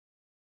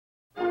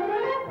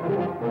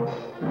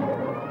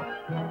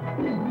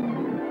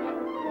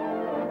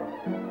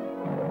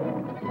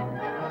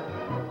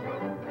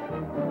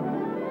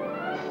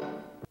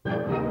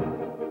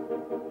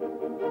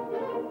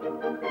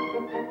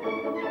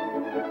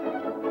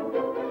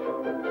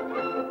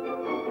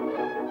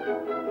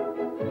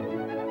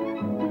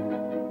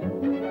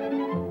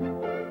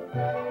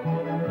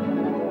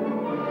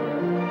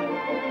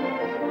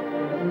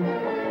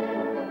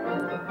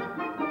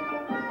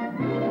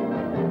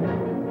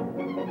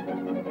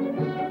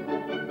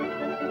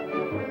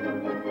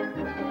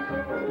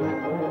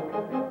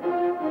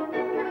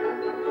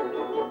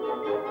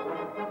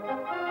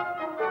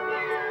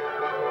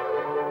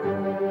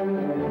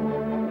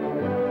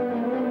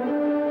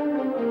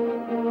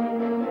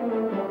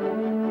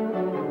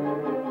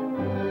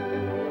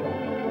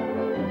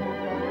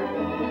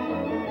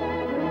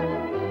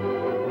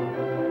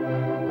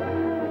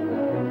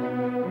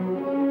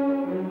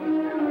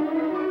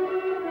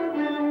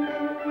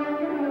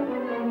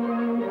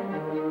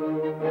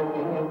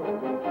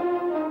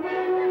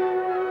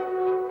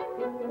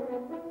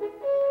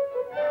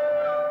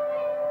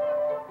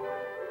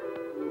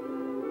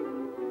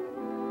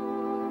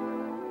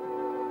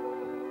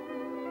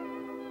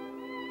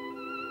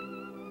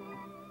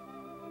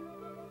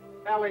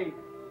Ellie!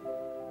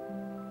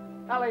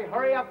 Ellie,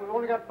 hurry up. We've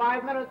only got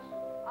 5 minutes.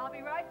 I'll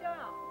be right down.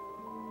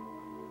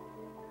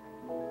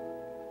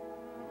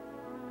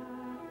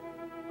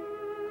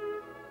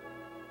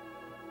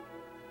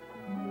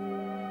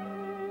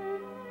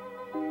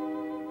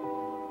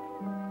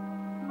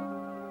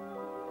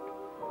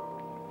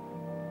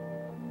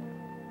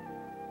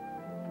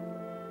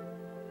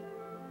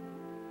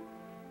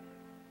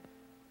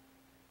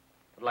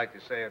 I'd like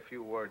to say a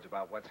few words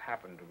about what's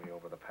happened to me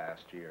over the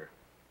past year.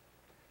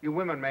 You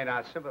women may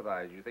not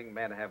sympathize. You think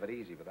men have it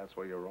easy, but that's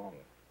where you're wrong.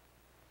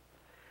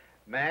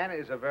 Man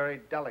is a very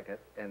delicate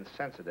and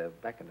sensitive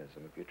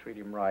mechanism. If you treat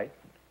him right,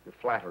 you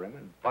flatter him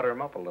and butter him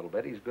up a little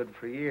bit, he's good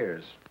for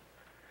years.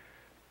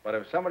 But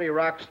if somebody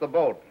rocks the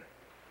boat,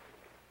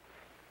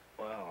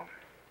 well,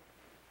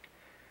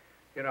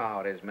 you know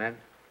how it is, men.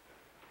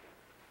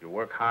 You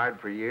work hard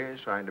for years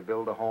trying to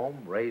build a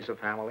home, raise a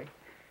family.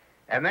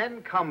 And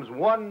then comes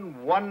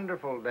one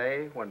wonderful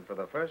day when, for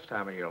the first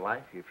time in your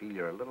life, you feel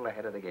you're a little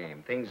ahead of the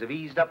game. Things have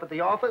eased up at the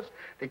office.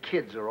 The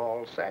kids are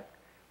all set,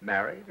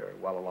 married or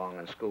well along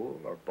in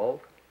school or both.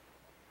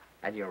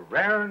 And you're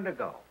raring to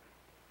go.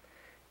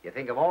 You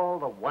think of all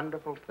the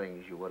wonderful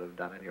things you would have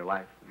done in your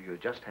life if you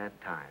just had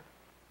time.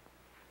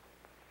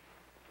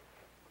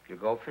 If you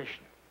go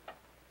fishing,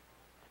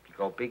 if you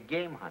go big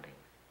game hunting,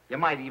 you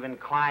might even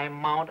climb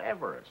Mount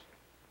Everest.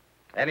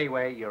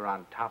 Anyway, you're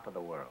on top of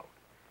the world.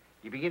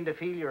 You begin to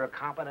feel you're a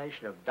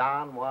combination of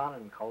Don Juan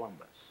and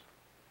Columbus.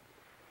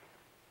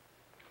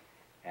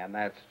 And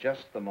that's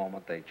just the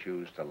moment they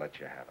choose to let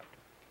you have it.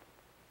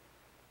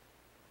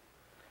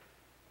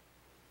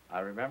 I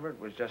remember it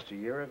was just a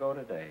year ago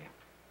today.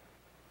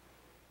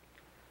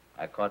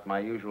 I caught my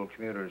usual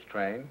commuter's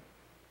train.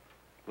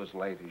 It was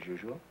late as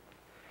usual.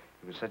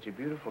 It was such a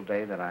beautiful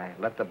day that I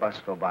let the bus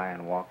go by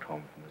and walked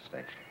home from the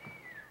station.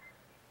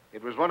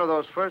 It was one of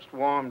those first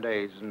warm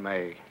days in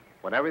May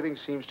when everything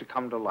seems to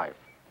come to life.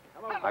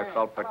 I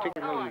felt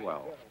particularly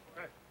well.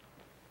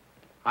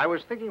 I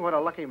was thinking what a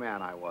lucky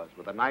man I was,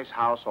 with a nice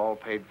house all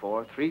paid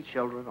for, 3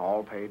 children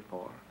all paid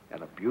for,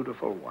 and a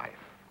beautiful wife.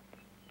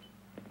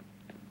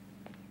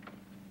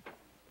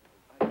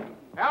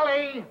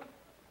 Ellie!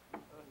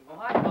 Oh,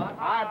 hi, Bob.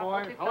 Hi,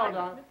 boys. Okay, Hello, sorry,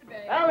 Don. Mr.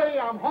 Bay. Ellie,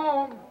 I'm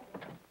home.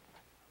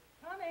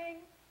 Coming.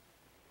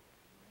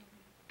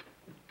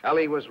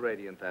 Ellie was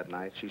radiant that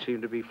night. She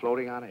seemed to be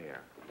floating on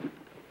air.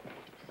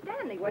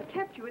 Stanley, what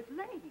kept you? It's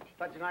late.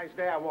 Such a nice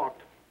day I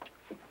walked.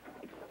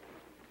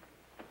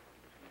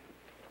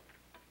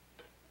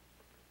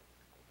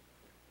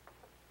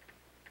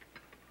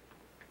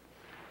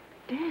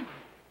 Dan.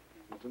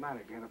 What's the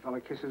matter? Can't a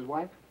fella kiss his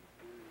wife?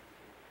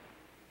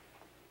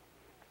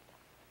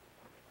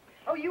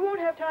 Oh, you won't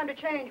have time to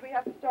change. We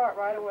have to start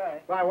right away.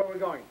 Why, where are we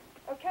going?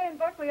 Okay, and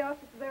Buckley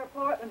asked us to their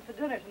apartment for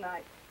dinner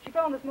tonight. She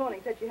phoned this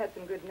morning, said she had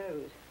some good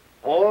news.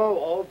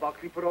 Oh,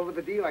 Buckley put over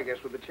the deal, I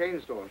guess, with the chain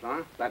stores,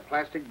 huh? That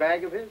plastic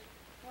bag of his?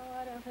 Oh,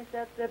 I don't think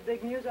that's their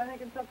big news. I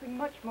think it's something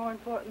much more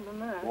important than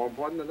that. More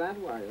important than that?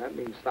 Why, that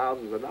means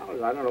thousands of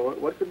dollars. I don't know.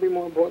 What could be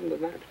more important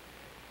than that?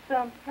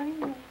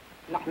 Something.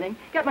 Nothing.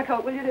 Get my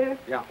coat, will you, dear?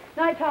 Yeah.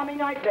 Night, Tommy.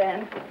 Night,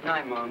 Ben.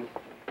 Night, Mom.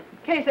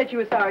 Kay said she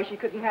was sorry she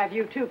couldn't have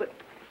you, too, but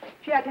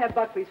she had to have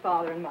Buckley's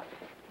father and mother.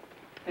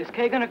 Is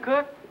Kay gonna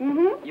cook?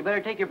 Mm-hmm. You better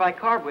take your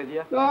bicarb with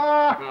you.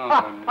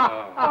 Oh,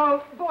 no.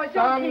 Oh, boy,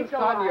 don't keep so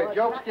son, your loud.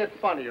 jokes get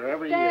funnier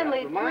every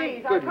Stanley, year. My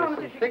please, I goodness, promise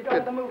and if you think could go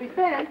to that- the movies.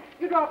 Ben,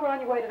 you drop her on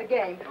your way to the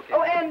game. Okay.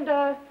 Oh, and,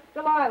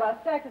 Delilah,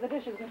 stack to the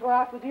dishes and go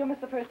out with you. Miss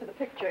the first of the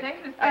picture.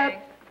 Thanks, Miss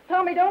Banks.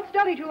 Tommy, don't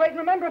study too late. And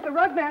remember, if the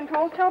rug man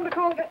calls, tell him to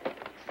call again.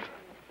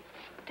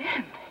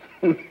 Damn.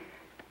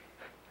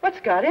 What's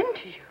got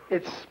into you?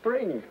 It's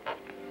spring.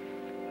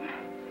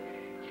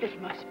 It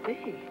must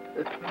be.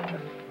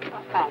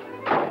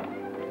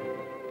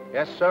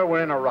 Yes, sir,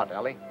 we're in a rut,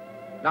 Ellie.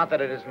 Not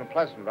that it isn't a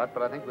pleasant rut,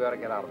 but I think we ought to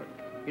get out of it.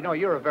 You know,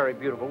 you're a very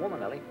beautiful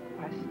woman, Ellie.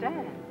 Why,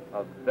 Stan.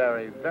 A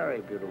very,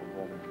 very beautiful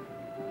woman.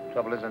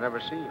 Trouble is, I never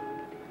see you.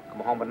 Come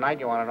home at night,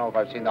 you want to know if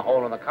I've seen the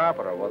hole in the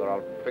carpet or whether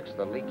I'll fix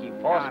the leaky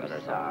faucet or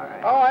something.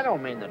 Sorry. Oh, I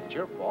don't mean that it's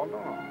your fault, no.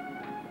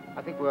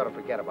 I think we ought to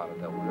forget about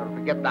it, though. We ought to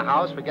forget the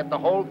house, forget the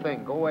whole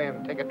thing. Go away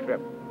and take a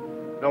trip.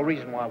 No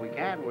reason why we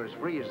can't. We're as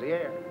free as the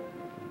air.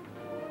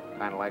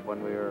 Kind of like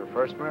when we were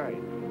first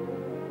married.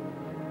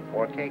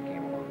 Before Kay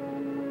came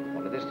along.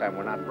 Only this time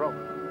we're not broke.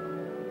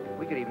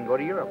 We could even go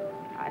to Europe.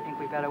 I think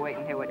we better wait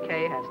and hear what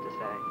Kay has to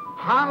say.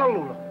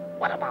 Honolulu.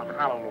 What about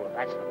Honolulu?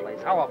 That's the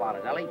place. How about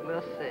it, Ellie?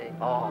 We'll see.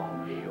 Oh,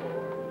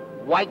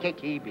 sure.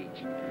 Waikiki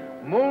Beach.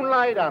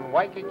 Moonlight on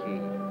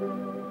Waikiki.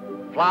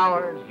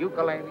 Flowers,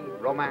 ukulele,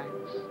 romance.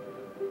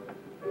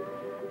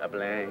 A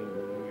bling,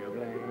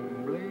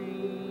 bling,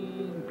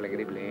 bling,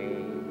 blingity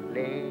bling,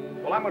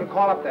 bling. Well, I'm going to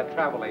call up that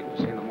travel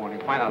agency in the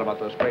morning, find out about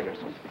those freighters.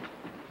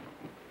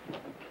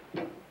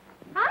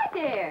 Hi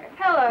there.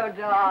 Hello,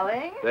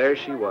 darling. There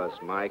she was,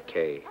 my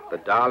Kay, the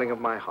darling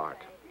of my heart.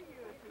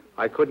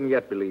 I couldn't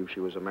yet believe she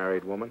was a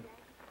married woman.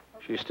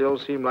 She still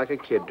seemed like a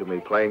kid to me,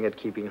 playing at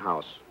keeping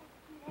house.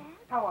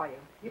 How are you?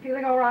 You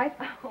feeling all right?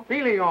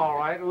 Feeling all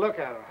right. Look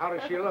at her. How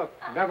does she look?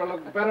 Never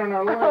looked better in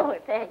her life. Oh,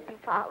 thank you,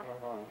 Papa.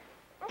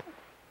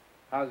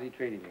 How's he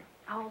treating you?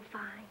 Oh,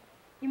 fine.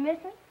 You miss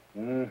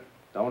him?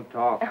 Don't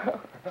talk.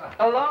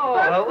 Hello,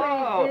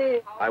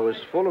 hello. I was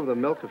full of the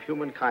milk of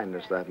human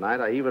kindness that night.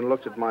 I even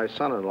looked at my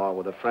son-in-law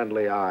with a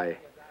friendly eye.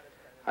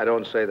 I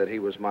don't say that he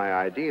was my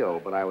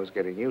ideal, but I was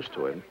getting used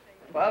to him.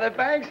 Father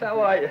Banks, how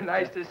are you?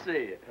 Nice to see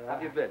you. How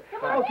have you been?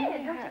 Come on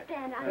in. Don't you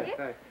stand out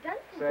here.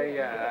 Dunstan.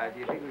 Say, do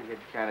you think we could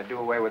kind of do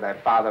away with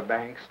that Father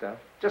Banks stuff?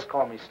 Just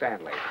call me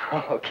Stanley.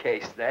 Okay,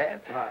 Stan.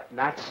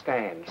 Not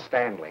Stan,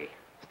 Stanley.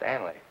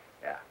 Stanley.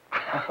 Yeah.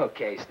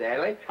 Okay,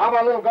 Stanley. How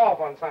about a little golf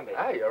on Sunday?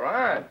 Ah, you're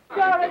on.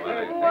 Doris,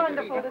 it's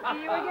wonderful to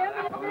see you again.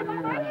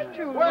 It's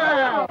true.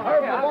 Well,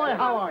 Herbie boy,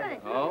 how are you?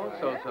 Oh,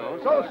 so.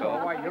 So,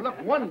 why, you look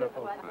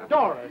wonderful.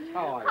 Doris,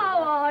 how are you?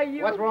 How are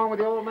you? What's wrong with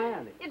the old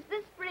man? It's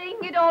the spring.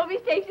 It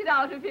always takes it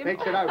out of him.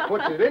 Takes it out,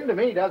 puts it into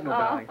me, doesn't it,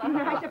 darling?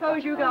 I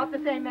suppose you got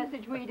the same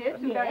message we did.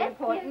 Some very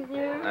important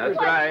news. That's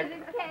What right. is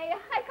it, Kay?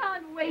 I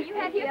can't wait. You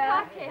have your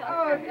cocktail.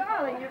 Oh,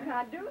 darling, you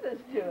can't do this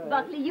to us.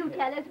 Buckley, you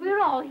tell us. We're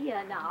all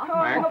here now.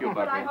 Thank you,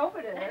 But Bucky. I hope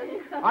it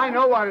is. I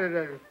know what it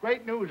is.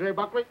 Great news, eh,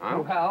 Buckley?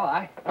 Well,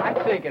 I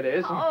think it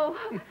is. Oh,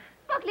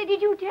 Buckley,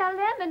 did you tell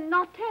them and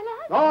not tell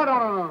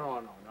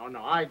us?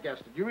 No, I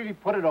guessed it. You really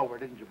put it over,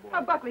 didn't you, boy?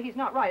 Oh, Buckley, he's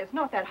not right. It's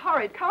not that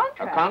horrid A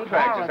contract.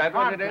 contract, is that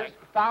what it is?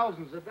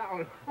 Thousands of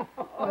dollars.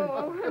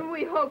 Oh,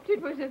 we hoped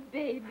it was a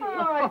baby.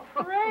 Oh,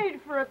 I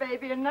prayed for a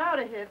baby, and now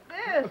to hit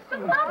this.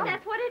 Well,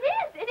 that's what it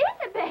is. It is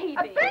a baby.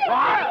 A baby?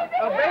 What?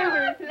 A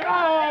baby?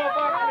 Oh,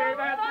 Buckley,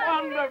 that's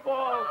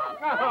wonderful.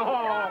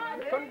 Oh,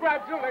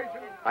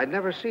 congratulations. I'd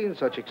never seen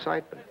such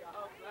excitement.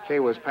 Kay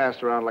was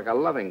passed around like a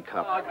loving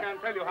cup. I can't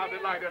tell you how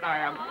delighted I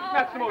am.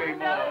 Let's move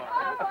more.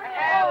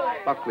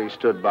 Buckley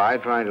stood by,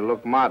 trying to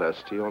look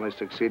modest. He only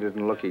succeeded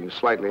in looking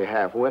slightly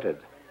half-witted.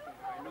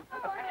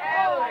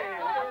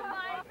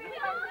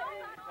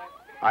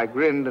 I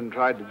grinned and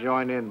tried to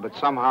join in, but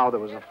somehow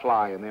there was a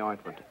fly in the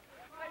ointment.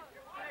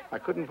 I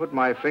couldn't put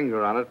my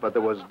finger on it, but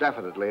there was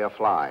definitely a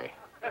fly.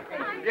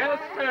 Yes,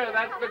 sir.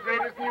 That's the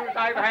greatest news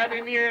I've had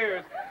in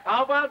years.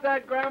 How about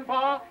that,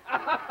 Grandpa?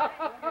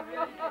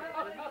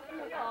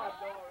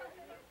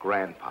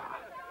 Grandpa.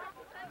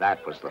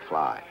 That was the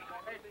fly.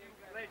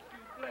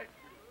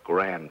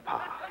 Grandpa.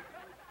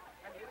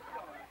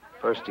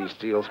 First he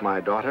steals my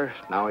daughter,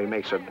 now he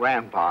makes a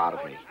grandpa out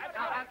of me.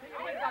 I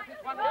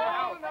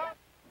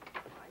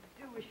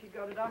do wish he'd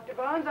go to Dr.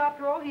 Barnes.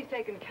 After all, he's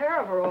taken care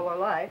of her all her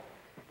life.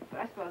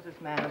 But I suppose this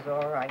man is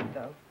all right,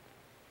 though.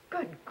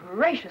 Good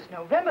gracious,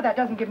 November. That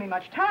doesn't give me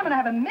much time, and I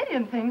have a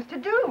million things to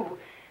do.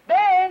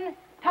 Ben,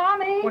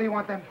 Tommy. What do you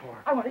want them for?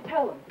 I want to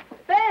tell them.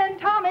 Ben,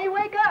 Tommy,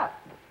 wake up.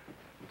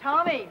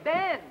 Tommy,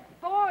 Ben,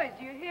 boys,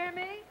 do you hear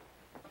me?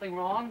 Something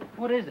wrong?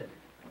 What is it?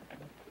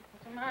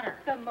 What's the matter?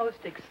 The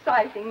most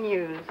exciting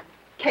news.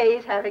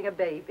 Kay's having a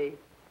baby.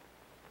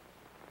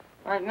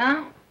 Right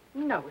now?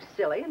 No,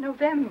 silly, in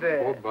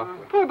November. Poor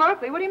Buckley. Poor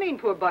Buckley? What do you mean,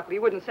 poor Buckley?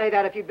 You wouldn't say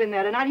that if you'd been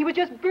there tonight. He was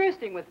just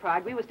bursting with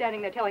pride. We were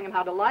standing there telling him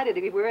how delighted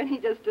we were, and he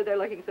just stood there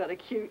looking sort of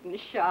cute and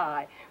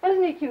shy.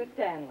 Wasn't he cute,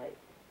 Stanley?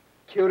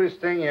 Cutest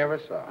thing you ever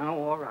saw.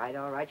 Oh, all right,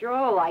 all right. You're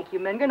all like you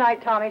men. Good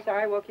night, Tommy.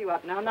 Sorry I woke you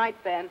up. Now, night,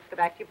 Ben. Go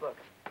back to your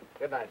books.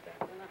 Good night,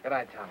 Dan. Good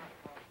night,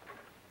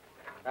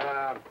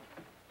 Tommy.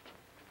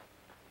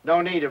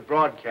 No need of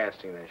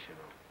broadcasting this, you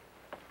know.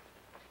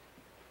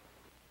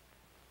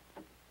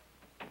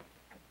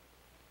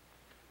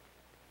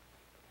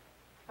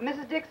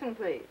 Mrs. Dixon,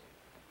 please.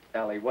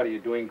 Ellie, what are you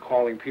doing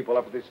calling people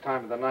up at this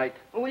time of the night?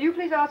 Well, will you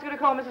please ask her to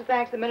call Mrs.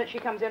 Banks the minute she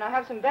comes in? I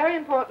have some very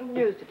important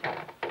news to tell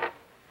her.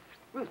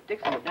 Ruth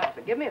Dixon would not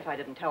forgive me if I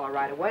didn't tell her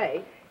right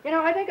away. You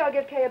know, I think I'll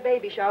give Kay a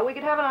baby shower. We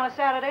could have it on a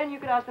Saturday, and you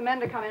could ask the men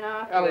to come in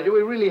after. Ellie, do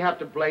we really have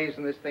to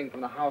blazon this thing from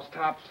the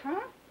housetops?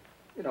 Huh?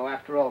 You know,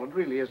 after all, it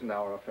really isn't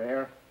our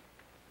affair.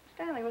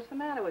 Stanley, what's the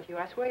matter with you?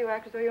 I swear you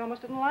act as though you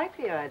almost didn't like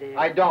the idea.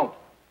 I don't.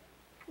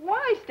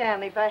 Why,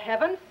 Stanley, for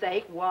heaven's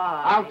sake,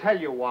 why? I'll tell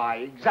you why,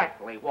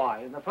 exactly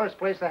why. In the first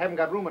place, they haven't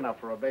got room enough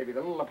for a baby. The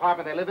little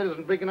apartment they live in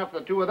isn't big enough for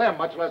the two of them,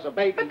 much less a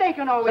baby. But they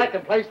can always...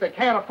 Second place, they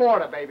can't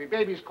afford a baby.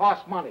 Babies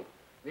cost money.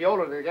 The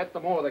older they get,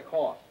 the more they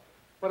cost.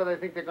 What do they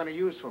think they're going to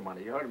use for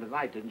money? You heard him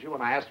tonight, didn't you?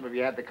 When I asked him if he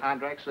had the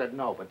contract, said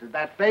no. But did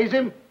that faze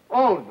him?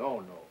 Oh,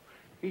 no.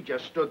 He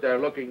just stood there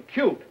looking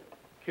cute.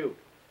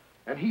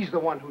 And he's the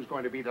one who's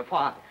going to be the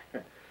father.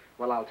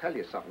 Well, I'll tell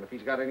you something. If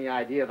he's got any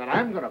idea that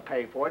I'm going to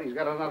pay for it, he's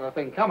got another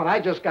thing coming. I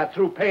just got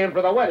through paying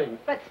for the wedding.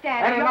 But,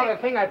 Stanley... And another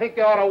thing, I think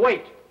they ought to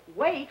wait.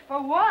 Wait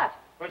for what?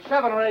 For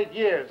 7 or 8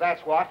 years,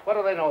 that's what. What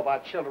do they know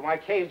about children? Why,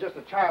 Kay's just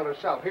a child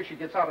herself. Here she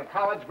gets out of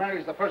college,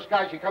 marries the first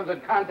guy she comes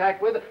in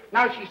contact with.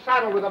 Now she's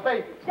saddled with a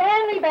baby.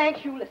 Stanley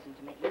Banks, you listen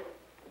to me.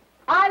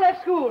 I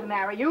left school to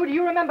marry you. Do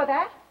you remember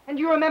that? And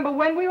do you remember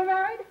when we were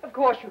married? Of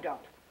course you don't.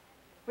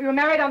 We were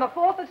married on the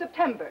 4th of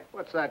September.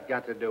 What's that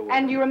got to do with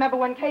And it? do you remember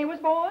when Kay was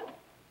born?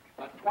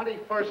 The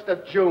 21st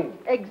of June.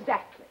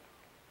 Exactly.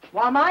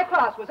 While my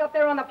class was up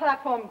there on the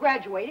platform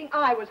graduating,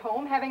 I was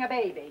home having a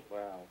baby.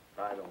 Well,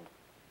 I don't...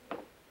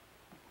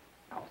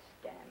 Oh,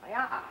 Stanley,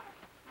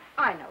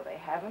 I know they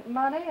haven't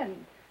money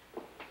and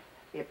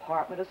the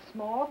apartment is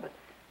small, but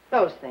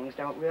those things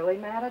don't really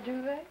matter,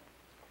 do they?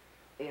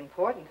 The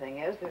important thing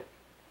is that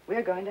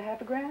we're going to have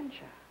a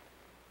grandchild.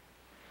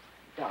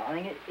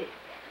 Darling,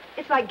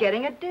 it's like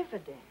getting a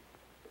dividend.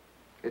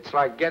 It's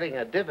like getting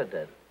a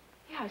dividend.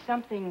 Yeah,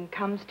 something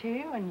comes to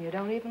you and you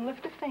don't even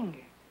lift a finger.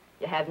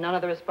 You have none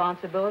of the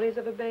responsibilities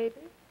of a baby,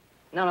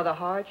 none of the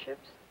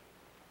hardships.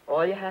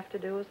 All you have to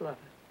do is love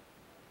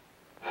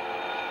it.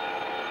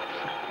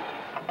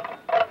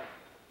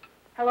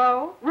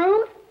 Hello?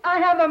 Ruth, I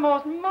have the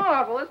most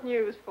marvelous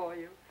news for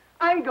you.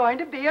 I'm going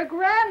to be a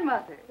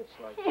grandmother. It's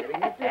like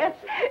getting a Yes,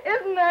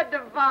 isn't that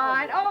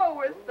divine? Oh,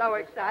 we're so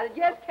excited.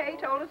 Yes, Kay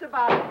told us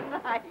about it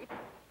tonight.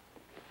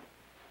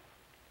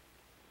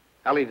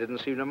 Ellie didn't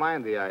seem to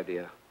mind the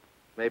idea.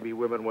 Maybe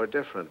women were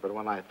different, but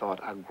when I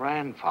thought a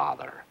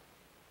grandfather,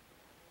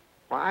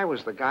 why, I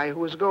was the guy who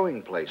was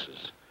going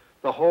places.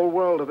 The whole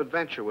world of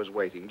adventure was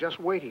waiting, just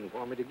waiting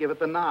for me to give it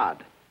the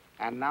nod.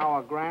 And now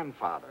a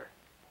grandfather.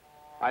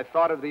 I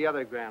thought of the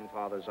other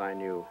grandfathers I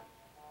knew.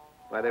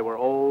 Why, they were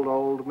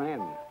old men.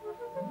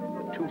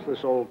 The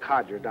toothless old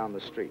codger down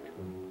the street.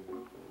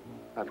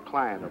 That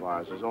client of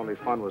ours, whose only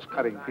fun was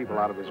cutting people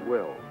out of his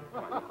will.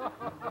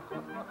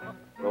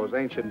 Those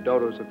ancient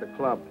dodos at the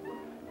club.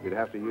 You'd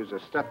have to use a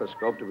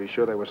stethoscope to be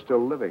sure they were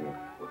still living.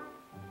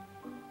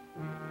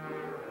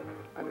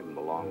 I didn't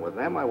belong with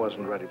them. I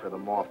wasn't ready for the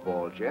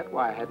mothballs yet.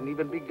 Why, I hadn't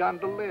even begun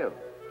to live.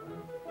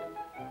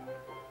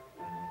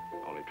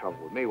 Only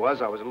trouble with me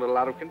was I was a little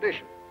out of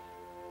condition.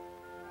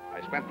 I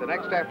spent the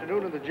next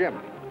afternoon in the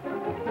gym.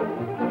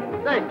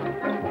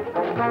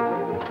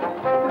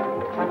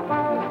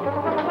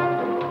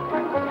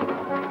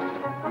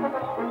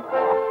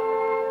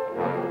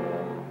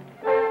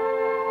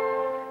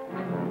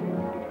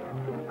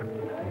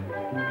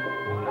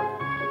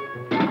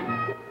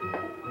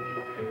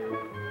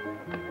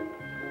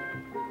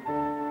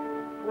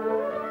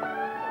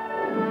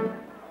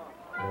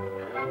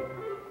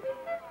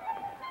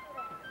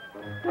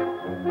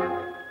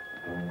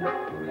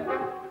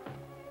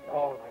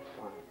 Oh, that's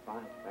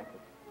fine, thank you.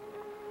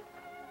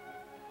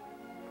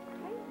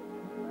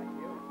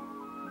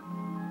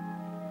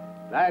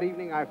 That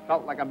evening, I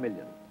felt like $1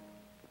 million.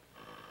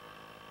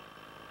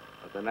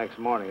 But the next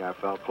morning, I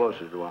felt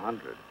closer to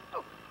 100.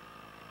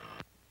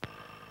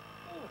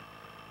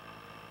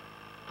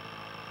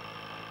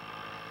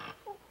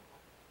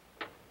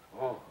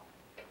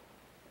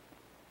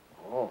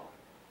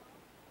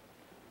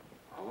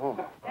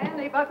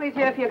 Stanley, Buckley's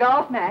here for your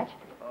golf match.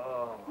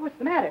 What's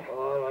the matter?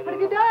 What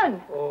have you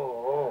done?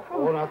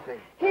 Nothing.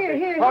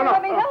 Here, no,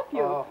 let me help you.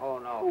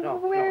 No.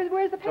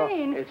 Where's the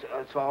pain?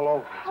 It's all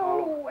over.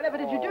 Whatever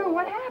did you do?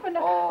 What happened?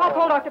 I'll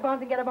call Dr.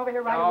 Bones and get him over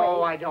here right away.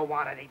 No, I don't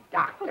want any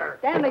doctor.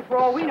 Stanley, for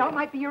all we know, it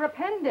might be your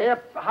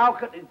appendix. How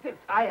could it?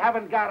 I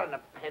haven't got an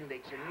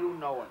appendix, and you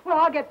know it. Well,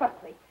 I'll get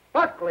Buckley.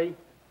 Buckley?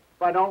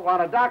 If I don't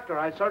want a doctor,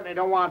 I certainly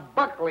don't want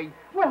Buckley.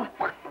 Well,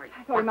 Buckley.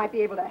 I thought he might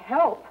be able to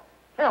help.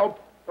 Help?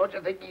 Don't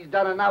you think he's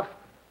done enough?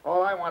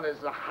 All I want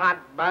is a hot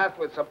bath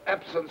with some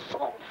Epsom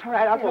salt. All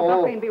right, I'll tell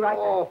Buckley and be right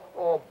back.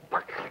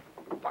 Buckley.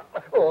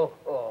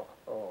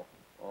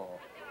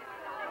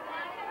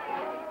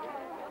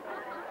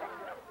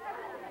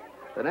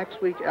 The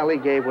next week, Ellie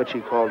gave what she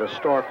called a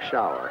stork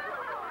shower.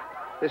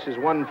 This is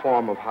one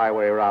form of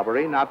highway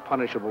robbery not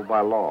punishable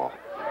by law.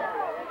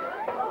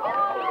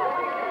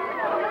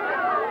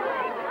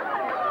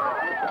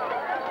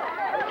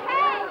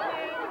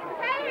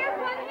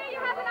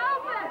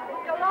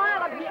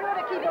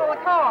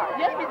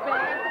 Yes, Miss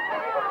Bennett.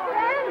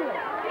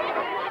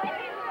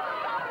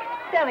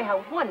 Stanley,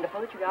 how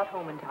wonderful that you got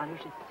home in time. You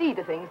should see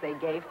the things they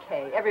gave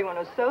Kay. Everyone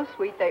was so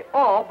sweet, they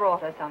all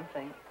brought her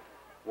something.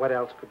 What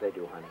else could they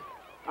do, honey?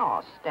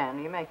 Oh,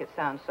 Stanley, you make it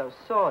sound so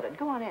sordid.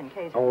 Go on in,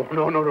 Kay's. Oh,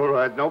 no.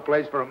 No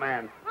place for a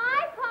man.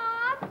 Hi,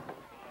 Pop.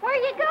 Where are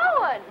you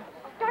going?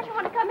 Don't you you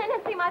want to come in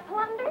and see my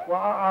plunder?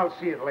 Well, I'll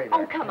see it later.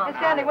 Oh, come on. Miss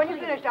Stanley, when you're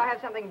please. finished, I have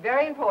something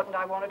very important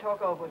I want to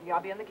talk over with you.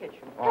 I'll be in the kitchen.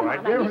 All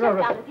right. Come on, now, you sit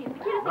down and see the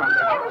kid.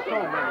 Ever So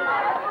many.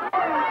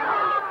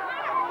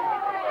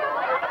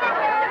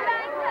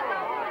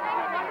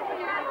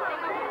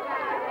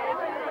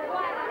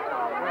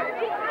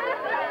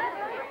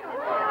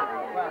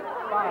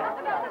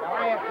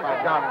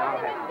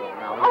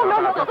 Oh, no,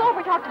 it's all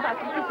we talked about.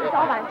 This is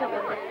all I'm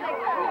doing.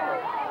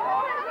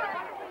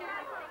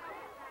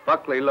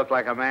 Buckley looked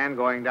like a man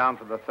going down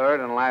for the third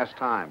and last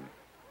time.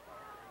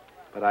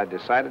 But I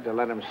decided to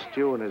let him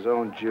stew in his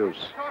own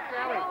juice.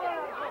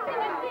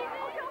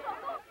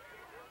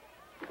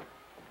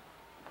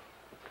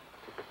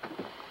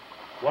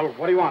 Well,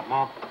 what do you want,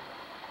 Ma?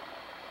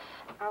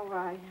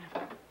 Oh,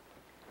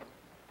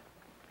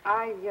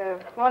 I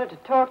wanted to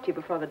talk to you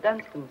before the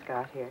Dunstans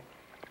got here.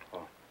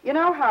 Oh. You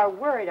know how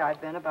worried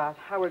I've been about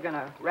how we're going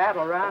to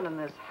rattle around in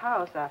this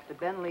house after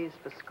Ben leaves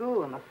for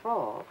school in the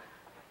fall.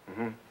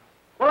 Mm-hmm.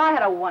 Well, I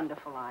had a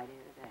wonderful idea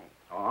today.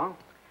 Oh?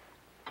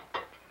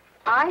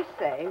 I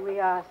say we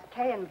ask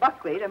Kay and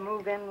Buckley to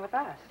move in with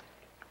us.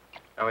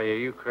 Ellie, are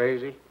you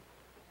crazy?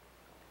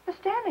 The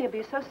Stanley would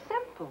be so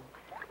simple.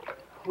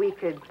 We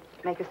could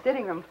make a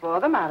sitting room for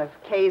them out of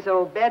Kay's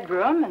old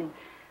bedroom and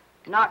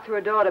knock through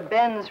a door to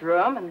Ben's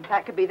room, and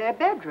that could be their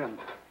bedroom.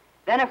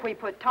 Then if we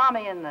put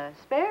Tommy in the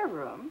spare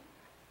room,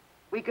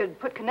 we could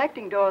put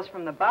connecting doors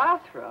from the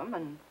bathroom,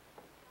 and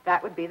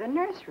that would be the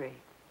nursery,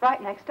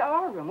 right next to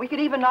our room. We could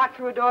even knock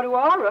through a door to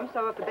our room,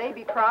 so if the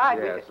baby cried,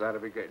 we Yes, could...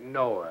 that'd be good.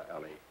 No,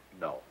 Ellie,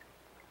 no.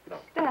 No.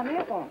 Stanley,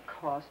 it won't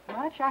cost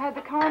much. I had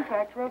the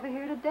contractor over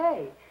here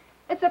today.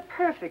 It's a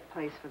perfect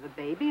place for the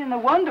baby, and the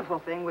wonderful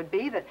thing would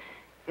be that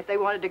if they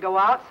wanted to go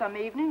out some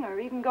evening or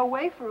even go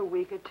away for a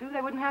week or two,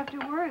 they wouldn't have to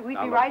worry. We'd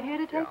Now be look, right here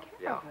to take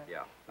care of her.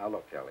 Yeah. Now,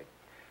 look, Ellie,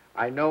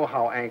 I know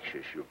how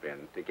anxious you've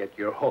been to get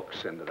your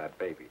hooks into that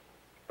baby.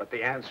 But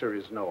the answer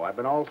is no. I've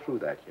been all through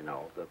that, you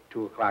know, the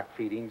 2 o'clock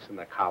feedings and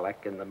the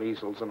colic and the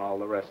measles and all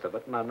the rest of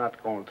it, and I'm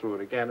not going through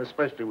it again,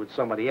 especially with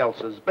somebody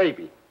else's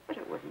baby. But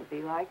it wouldn't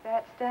be like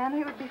that,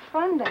 Stanley. It would be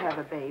fun to have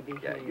a baby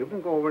Yeah, here. you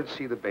can go over and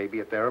see the baby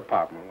at their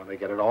apartment when they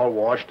get it all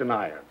washed and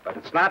ironed. But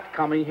it's not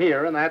coming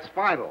here, and that's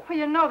final. Well,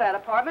 you know that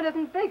apartment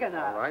isn't big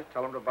enough. All right,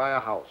 tell them to buy a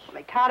house. Well,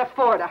 they can't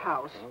afford a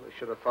house. Well, they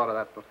should have thought of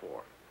that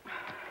before.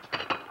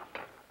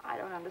 I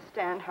don't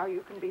understand how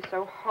you can be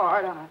so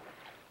hard on a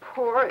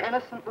poor,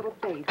 innocent little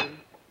baby.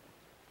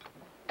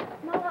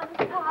 Mom,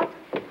 Pop,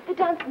 the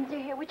Dunstans are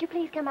here. Would you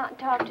please come out and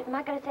talk to them?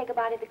 I gotta say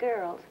goodbye to the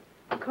girls.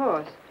 Of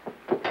course.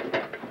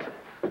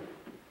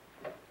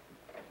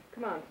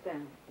 Come on,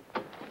 Stanley.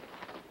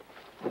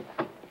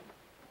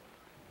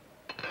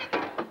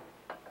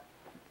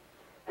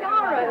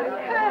 Doris,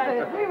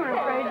 Herbert, we were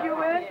afraid you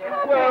weren't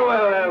coming.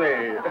 Well,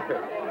 Ellie.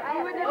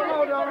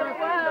 Hello, Doris.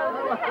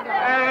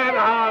 And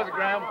how's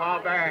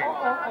Grandpa Bang?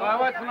 Why,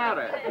 what's the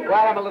matter?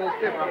 Well, I'm a little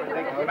stiff. I'm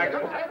taking some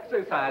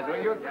exercise.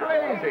 Well, you're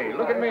crazy.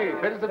 Look at me,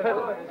 fit as a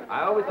fiddle.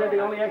 I always say the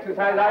only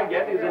exercise I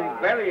get is in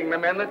burying the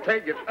men that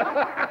take it.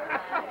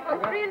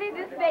 Really,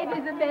 this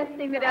baby's the best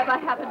thing that ever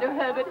happened to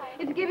Herbert.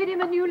 It's given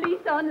him a new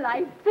lease on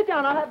life. Sit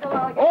down, I'll have the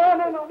log.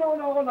 Oh,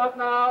 no, not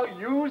now.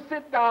 You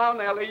sit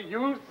down, Ellie.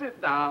 You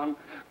sit down.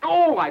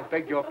 Oh, I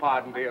beg your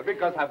pardon, dear,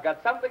 because I've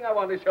got something I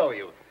want to show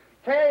you.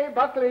 Kay,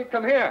 Buckley,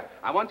 come here.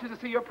 I want you to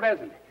see your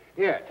present.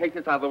 Here, take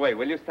this out of the way,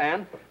 will you,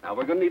 Stan? Now,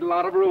 we're going to need a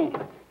lot of room.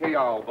 Here you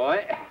are, old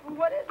boy.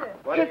 What is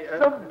it?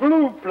 It's a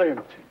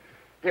blueprint.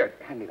 Here,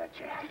 hand me that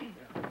chair.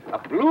 A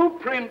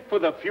blueprint for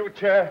the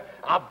future,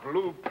 a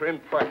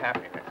blueprint for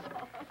happiness.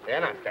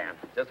 There now, Stan.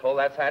 Just hold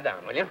that side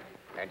down, will you?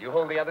 And you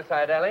hold the other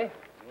side, Ellie.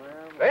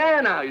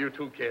 There now, you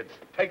two kids.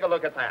 Take a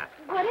look at that.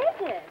 What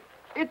is it?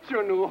 It's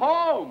your new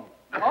home.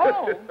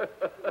 Home?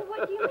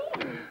 What do you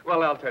mean?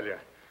 Well, I'll tell you.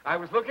 I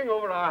was looking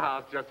over our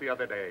house just the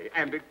other day,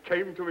 and it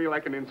came to me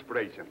like an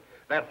inspiration.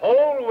 That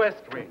whole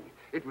west wing,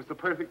 it was the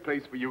perfect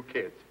place for you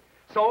kids.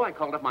 So I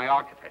called up my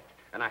architect,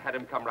 and I had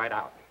him come right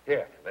out.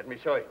 Here, let me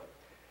show you.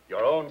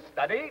 Your own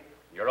study,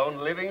 your own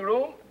living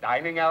room,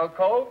 dining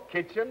alcove,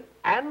 kitchen,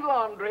 and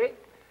laundry.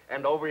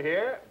 And over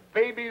here,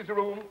 baby's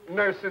room,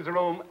 nurse's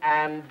room,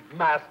 and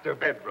master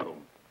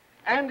bedroom.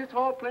 And it's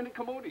all plenty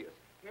commodious.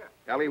 Here.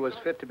 Ellie was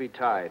fit to be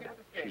tied.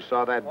 She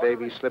saw that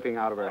baby slipping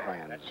out of her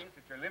hands. That means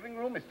that your living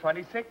room is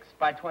 26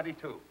 by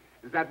 22.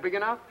 Is that big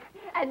enough?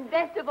 And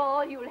best of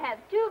all, you'll have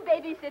 2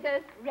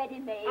 babysitters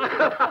ready-made.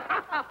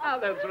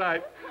 That's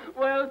right.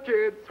 Well,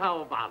 kids,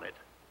 how about it?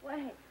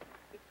 Why,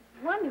 it's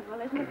wonderful,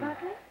 isn't it,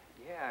 Buckley?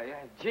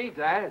 Yeah. Gee,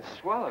 Dad, it's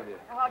swell of you.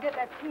 Oh, I'll get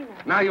that tea.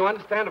 Now, you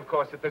understand, of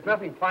course, that there's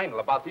nothing final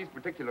about these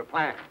particular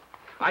plans.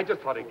 I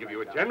just thought I'd give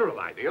you a general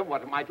idea of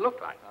what it might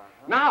look like.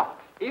 Now,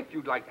 if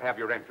you'd like to have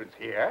your entrance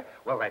here,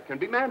 well, that can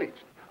be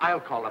managed. I'll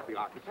call up the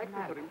architect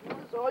and put him...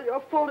 It's all your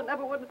fault. It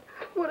never would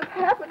have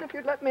happened if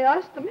you'd let me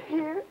ask them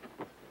here.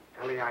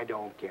 Ellie, I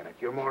don't get it.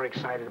 You're more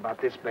excited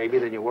about this baby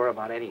than you were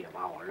about any of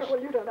ours.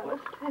 Well, you don't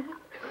understand.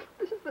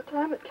 This is the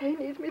time that Kay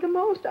needs me the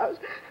most. I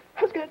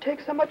was going to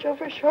take so much off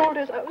her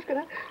shoulders. I was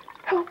going to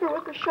help her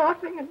with the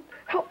shopping and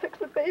help fix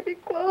the baby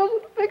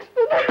clothes and fix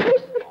the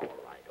nurse.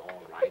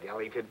 All right,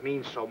 Ellie. If it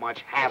means so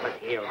much, have it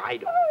here. I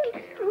don't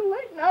care. It's too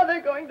late now.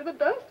 They're going to the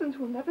Dunstans.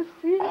 We'll never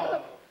see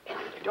them.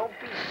 Don't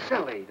be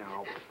silly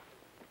now.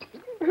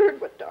 You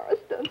heard what Doris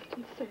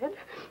Dunstan said.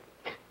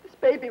 This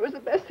baby was the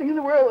best thing in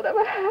the world that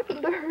ever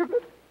happened to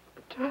Herbert.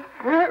 To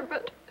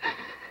Herbert.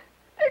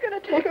 They're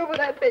going to take over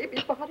that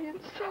baby's body and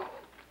soul.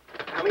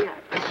 Ellie,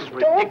 this is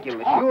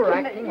ridiculous. You're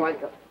acting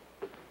like a...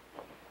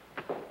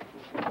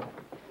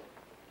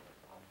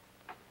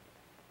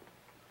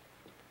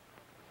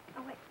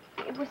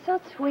 It was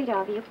so sweet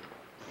of you,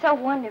 so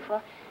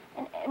wonderful,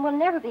 and we'll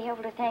never be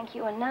able to thank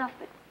you enough,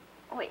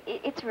 but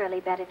it's really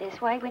better this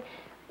way.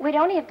 We'd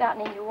only have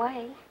gotten in your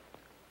way.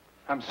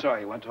 I'm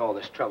sorry you went to all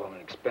this trouble and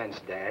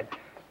expense, Dad.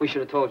 We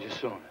should have told you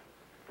sooner.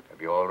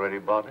 Have you already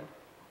bought it?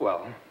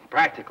 Well,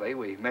 practically.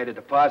 We made a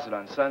deposit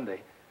on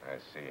Sunday. I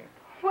see.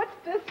 What's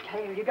this,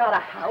 Kay? You got a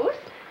house?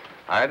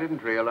 I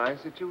didn't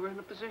realize that you were in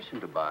a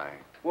position to buy.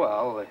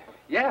 Well,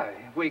 yeah,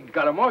 we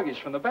got a mortgage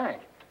from the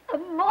bank. A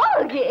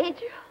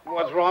mortgage?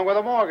 What's wrong with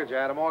a mortgage?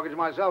 I had a mortgage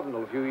myself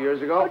until a few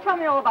years ago. Oh, tell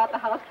me all about the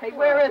house, Kay.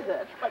 Where is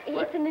it? Well,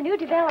 it's in the new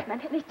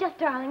development, and it's just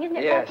darling, isn't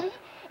it, Yes. Buckley?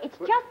 It's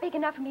just big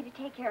enough for me to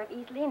take care of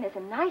easily, and there's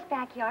a nice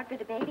backyard for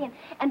the baby,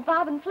 and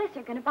Bob and Fliss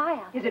are going to buy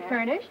out Is there. it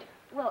furnished?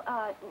 Well,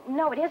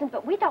 no, it isn't,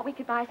 but we thought we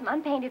could buy some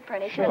unpainted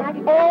furniture, and I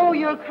could... Oh,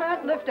 you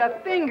can't lift a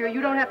finger.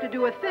 You don't have to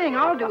do a thing.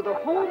 I'll do the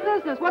whole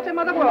business. What's it,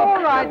 Mother? More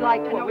I'd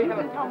like to know. You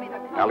haven't told me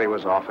the... Ellie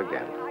was off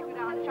again. I go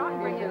down and shop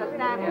and bring you the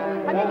snacks.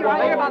 I think you're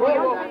right here about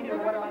the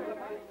unpainted.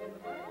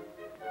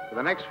 For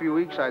the next few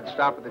weeks, I'd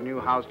stop at the new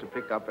house to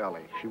pick up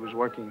Ellie. She was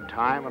working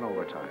time and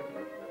overtime.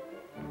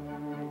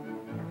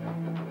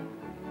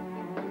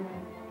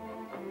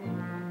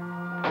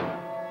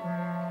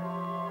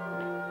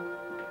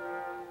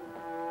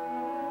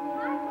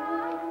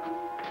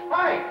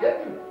 Hi,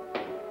 kitten.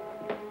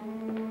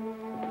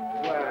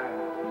 Well,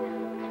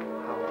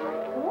 how are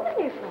you?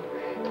 Wonderful.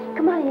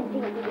 Come on in and see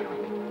what we're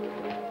doing.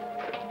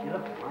 You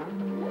look fine.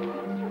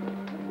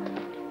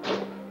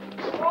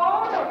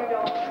 Oh, no, you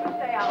don't. You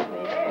stay out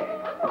there.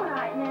 I'm all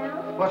right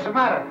now. What's the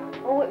matter?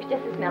 Oh, it was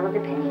just the smell of the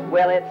paint.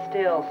 Well, it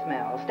still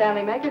smells.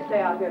 Stanley, make her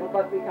stay out here till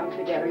Buckley comes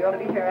together. You ought to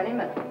be here any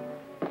minute.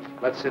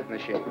 Let's sit in the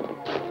shade.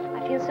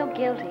 I feel so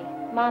guilty.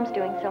 Mom's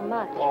doing so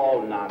much.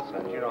 Oh,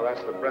 nonsense. You know,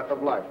 that's the breath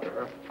of life to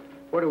her.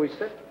 Where do we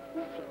sit?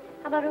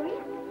 How about over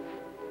here?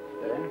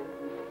 There.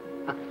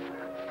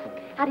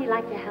 How do you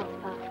like the house,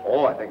 Pop?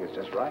 Oh, I think it's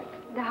just right.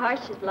 The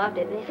Harshes loved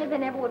it. They said they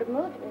never would have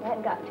moved if it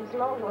hadn't gotten too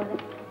slow for them.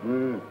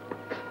 Hmm.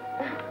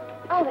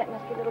 Oh, that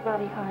must be little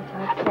Bobby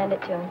Hart's. Send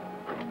it to him.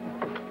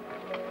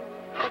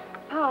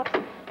 Pops,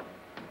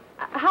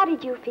 how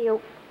did you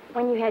feel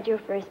when you had your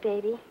first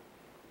baby?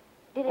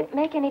 Did it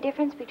make any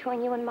difference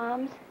between you and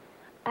Mom's?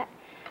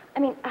 I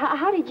mean,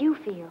 how did you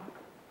feel?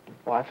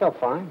 Well, I felt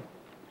fine.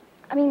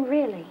 I mean,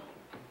 really?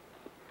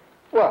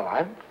 Well,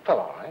 I felt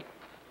all right.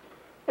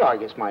 Well, I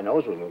guess my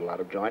nose was a little out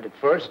of joint at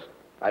first.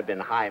 I'd been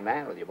high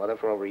man with your mother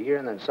for over a year,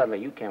 and then suddenly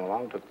you came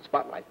along and took the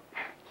spotlight.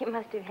 You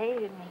must have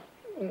hated me.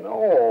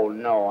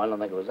 No, I don't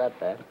think it was that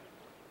bad.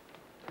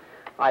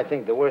 I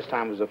think the worst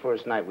time was the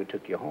first night we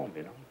took you home,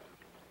 you know.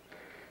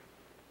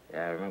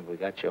 Yeah, I remember we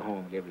got you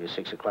home, gave you a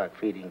 6 o'clock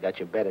feeding, got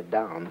you bedded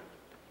down.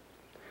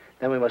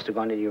 Then we must have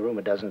gone into your room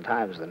a dozen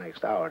times the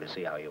next hour to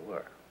see how you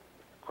were.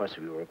 Of course,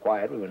 if you were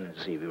quiet, we went in to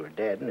see if you were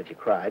dead, and if you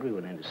cried, we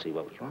went in to see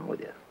what was wrong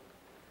with you.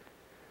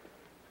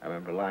 I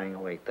remember lying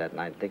awake that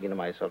night thinking to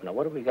myself, now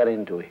what have we got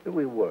into? Here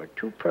we were,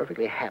 two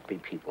perfectly happy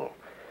people,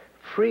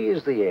 free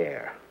as the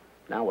air.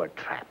 Now we're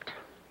trapped.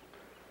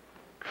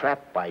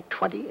 Trapped by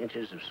 20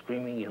 inches of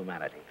screaming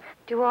humanity.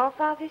 Do all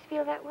fathers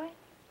feel that way?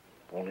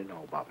 Only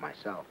know about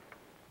myself.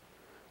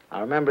 I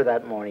remember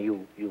that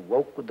morning you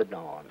woke with the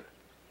dawn,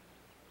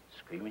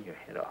 screaming your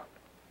head off.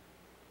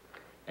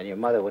 And your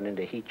mother went in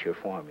to heat your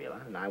formula,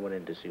 and I went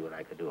in to see what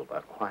I could do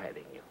about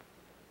quieting you.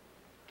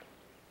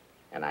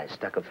 And I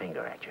stuck a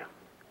finger at you,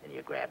 and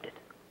you grabbed it.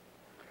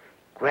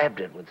 Grabbed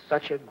it with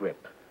such a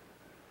grip.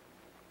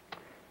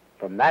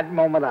 From that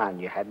moment on,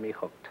 you had me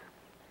hooked.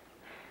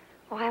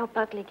 Oh, I hope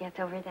Buckley gets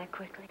over it that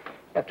quickly. You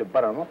have to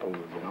butter him up a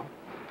little, you know.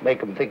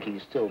 Make him think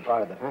he's still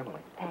part of the family.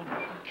 Thanks.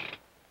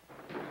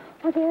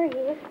 Oh, there he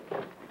is.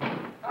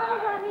 Oh,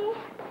 honey.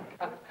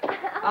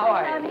 How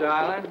are you,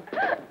 darling?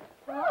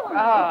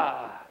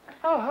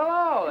 Oh,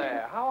 hello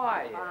there. How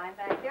are you? Fine,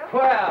 thank you.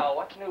 Well,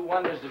 what new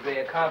wonders to be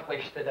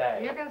accomplished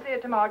today? You can see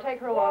it tomorrow. Take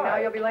her along now.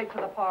 You'll be late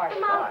for the party.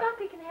 Mom,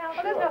 Buckley can help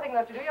Well, there's nothing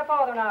left to do. Your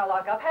father and I will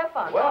lock up. Have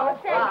fun. Well, Bye.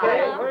 okay,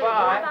 Bye.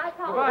 goodbye. Bye,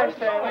 Paul. Goodbye,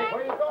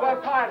 Stanley.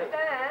 Good party.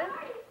 Stan,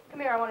 come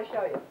here. I want to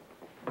show you.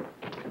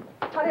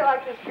 How do you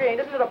like this green?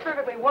 Isn't it a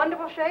perfectly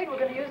wonderful shade? We're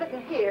going to use it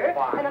in here,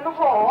 and in the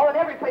hall, and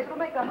every place. It'll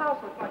make the house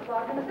look much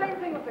larger. And the same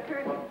thing with the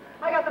curtains.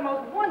 I got the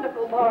most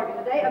wonderful bargain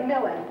today, a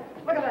million.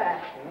 Look at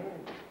that.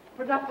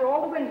 It's enough for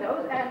all the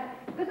windows, and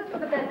this is for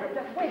the bedroom.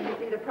 Just wait till you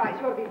see the price.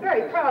 You ought to be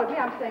very proud of me.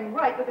 I'm staying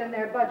right within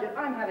their budget.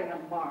 I'm having a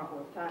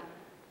marvelous time.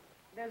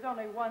 There's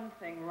only one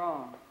thing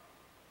wrong.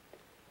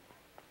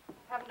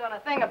 Haven't done a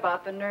thing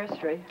about the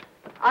nursery.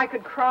 I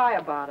could cry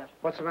about it.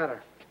 What's the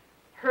matter?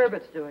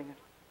 Herbert's doing it.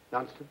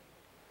 Dunstan?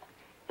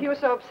 He was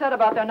so upset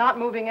about their not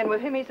moving in with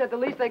him, he said the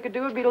least they could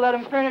do would be to let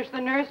him furnish the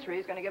nursery.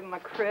 He's going to give him a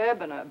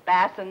crib and a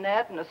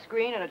bassinet and a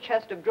screen and a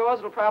chest of drawers.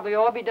 It'll probably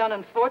all be done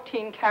in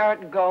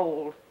 14-karat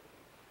gold.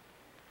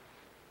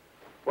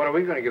 What are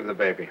we going to give the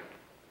baby?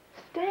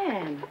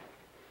 Stan.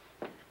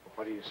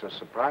 What are you so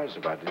surprised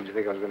about? Didn't you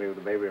think I was going to give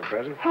the baby a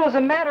present? Well, as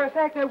a matter of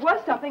fact, there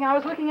was something I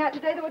was looking at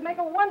today that would make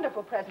a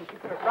wonderful present. You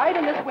put it right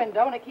in this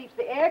window, and it keeps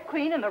the air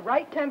clean and the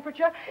right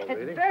temperature. Oh, it's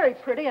really? very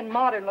pretty and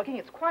modern looking.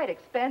 It's quite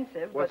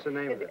expensive. What's but the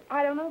name of it?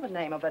 I don't know the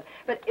name of it,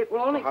 but it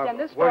will only Well, extend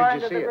this where far did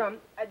you into see the it? room.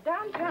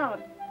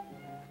 Downtown.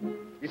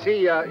 You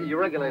see, you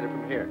regulate it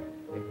from here.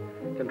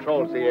 It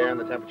controls the air and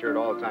the temperature at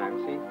all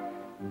times, see?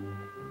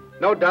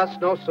 No dust,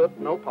 no soot,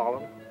 no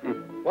pollen.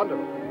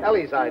 Wonderful.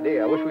 Ellie's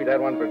idea. I wish we'd had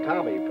one for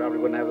Tommy. He probably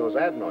wouldn't have those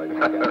adenoids.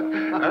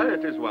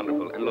 It is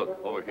wonderful. And look,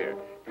 over here.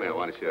 Come here, I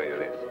want to show you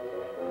this.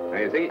 Now,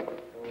 you see,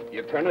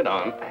 you turn it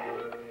on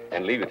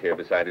and leave it here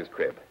beside his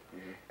crib.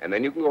 And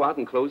then you can go out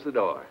and close the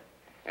door.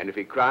 And if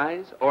he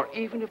cries, or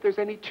even if there's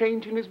any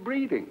change in his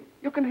breathing,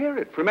 you can hear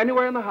it from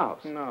anywhere in the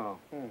house. No.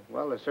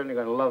 Well, they're certainly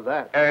going to love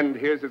that. And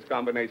here's his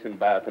combination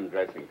bath and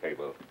dressing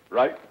table.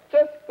 Right?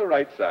 Just the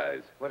right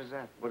size. What is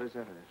that? What is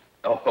that?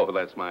 Oh,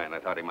 that's mine. I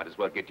thought he might as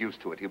well get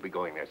used to it. He'll be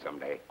going there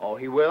someday. Oh,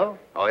 he will?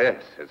 Oh,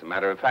 yes. As a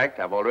matter of fact,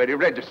 I've already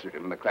registered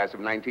him in the class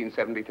of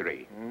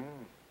 1973.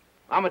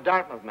 I'm a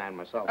Dartmouth man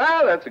myself.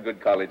 Ah, that's a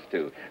good college,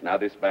 too. Now,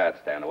 this bath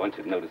stand, I want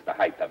you to notice the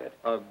height of it.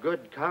 A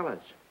good college.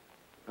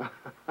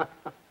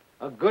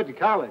 A good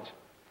college.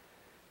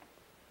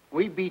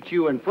 We beat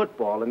you in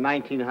football in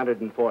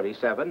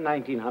 1947,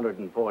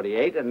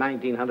 1948, and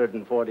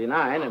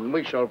 1949, and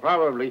we shall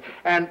probably...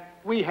 And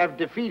we have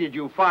defeated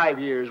you 5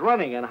 years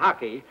running in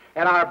hockey,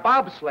 and our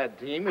bobsled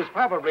team is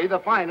probably the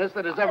finest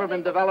that has ever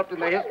been developed in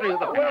the history of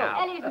the world.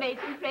 Ellie's made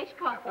some fresh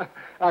coffee.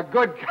 A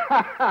good...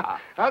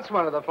 That's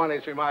one of the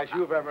funniest remarks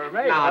you've ever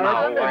made.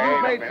 No,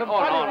 You've wait. made some Oh,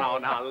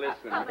 funny... no,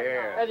 listen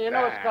here. And you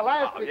know,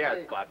 scholastically... Oh,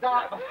 yes, but...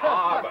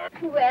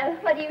 Well,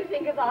 what do you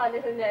think of our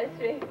little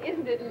nursery?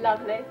 Isn't it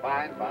lovely?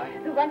 Fine,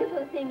 fine. The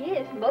wonderful thing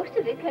is, most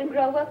of it can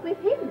grow up with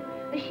him.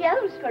 The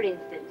shelves, for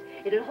instance.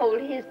 It'll hold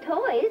his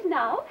toys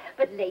now,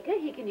 but later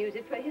he can use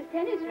it for his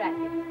tennis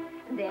racket.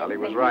 And then, Well, he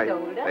was when right. he's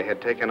older, They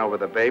had taken over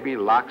the baby,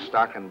 lock,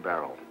 stock, and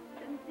barrel.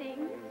 and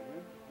things.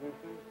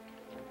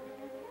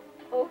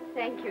 Oh,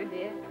 thank you,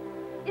 dear.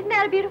 Isn't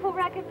that a beautiful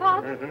racket,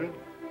 Pop?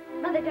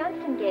 Mother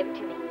Dunstan gave it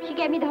to me. She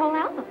gave me the whole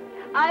album.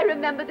 I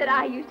remember that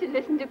I used to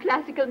listen to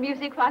classical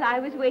music while I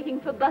was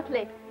waiting for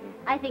Buckley.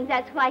 I think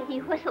that's why he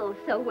whistles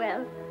so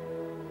well.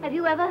 Have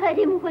you ever heard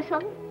him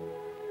whistle?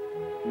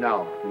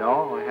 No,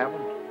 I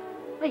haven't.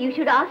 Well, you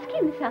should ask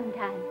him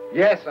sometime.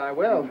 Yes, I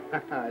will.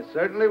 I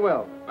certainly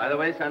will. By the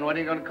way, son, what are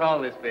you going to call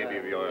this baby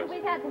of yours?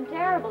 We've had some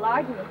terrible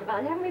arguments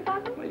about it, haven't we,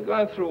 Buck? We've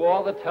gone through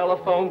all the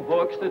telephone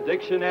books, the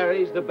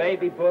dictionaries, the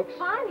baby books.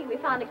 Finally, we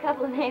found a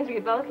couple of names we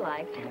both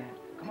liked.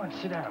 Come on,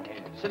 sit down here.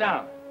 Sit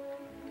down.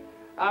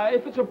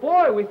 If it's a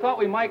boy, we thought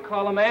we might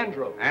call him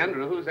Andrew.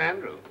 Andrew? Who's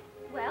Andrew?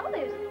 Well,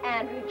 there's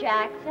Andrew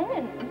Jackson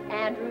and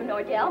Andrew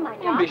Nordell, my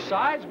And John.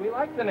 besides, we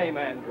like the name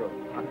Andrew.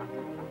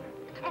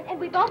 And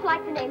we both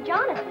like the name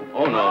Jonathan.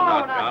 Oh, no,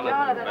 not not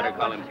Jonathan. Better That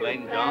call was him too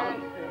plain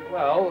John. fancy.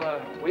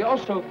 Well, we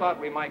also thought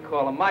we might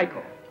call him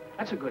Michael.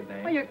 That's a good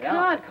name. Well, you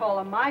can't call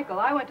him Michael.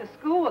 I went to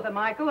school with a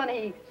Michael, and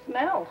he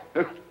smelled.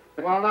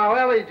 Well, now,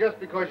 Ellie, just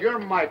because your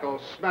Michael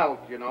smelt,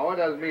 you know, it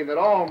doesn't mean that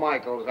all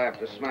Michaels have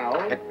to smell.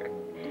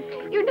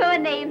 You know a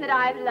name that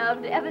I've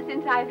loved ever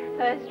since I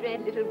first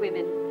read Little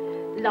Women.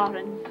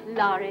 Lawrence,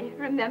 Laurie.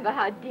 Remember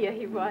how dear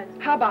he was.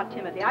 How about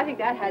Timothy? I think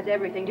that has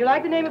everything. Do you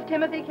like the name of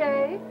Timothy,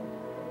 Kay?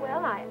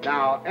 Well,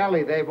 Now,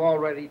 Ellie, they've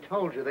already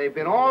told you. They've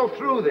been all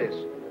through this.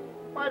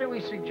 Why do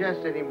we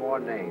suggest any more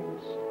names?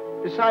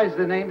 Besides,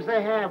 the names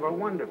they have are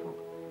wonderful.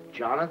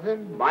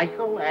 Jonathan,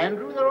 Michael,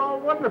 Andrew, they're all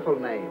wonderful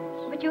names.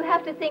 But you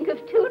have to think of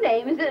two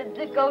names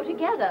that go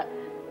together.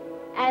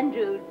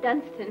 Andrew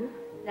Dunstan.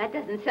 That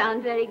doesn't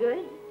sound very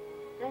good,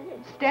 does it?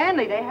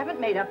 Stanley, they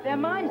haven't made up their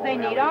minds. They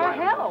need our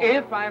help.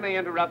 If I may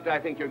interrupt, I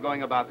think you're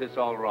going about this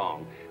all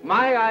wrong.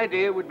 My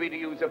idea would be to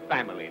use a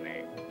family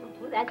name.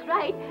 Oh, that's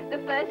right. The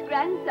first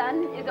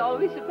grandson is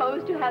always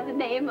supposed to have the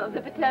name of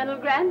the paternal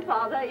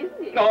grandfather,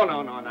 isn't he? No,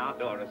 now,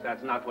 Doris,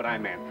 that's not what I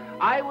meant.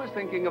 I was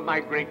thinking of my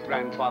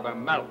great-grandfather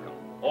Malcolm.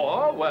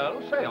 Or,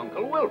 well, say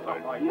Uncle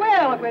Wilford.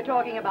 Well, if we're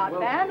talking about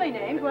family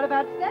names, what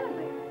about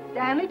Stanley?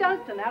 Stanley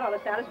Dunstan. That ought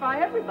to satisfy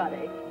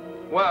everybody.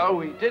 Well,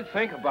 we did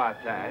think about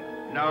that.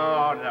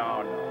 No.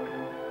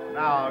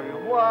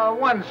 Now,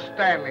 one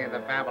Stanley in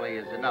the family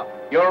is enough.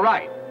 You're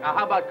right. Now,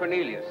 how about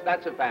Cornelius?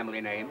 That's a family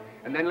name.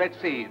 And then let's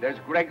see. There's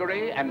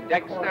Gregory and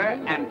Dexter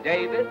and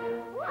David.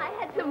 Oh, I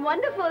had some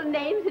wonderful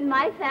names in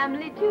my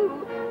family,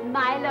 too.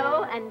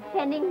 Milo and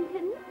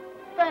Pennington.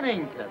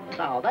 Pennington.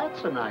 Now,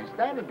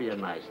 that'd be a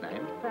nice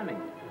name,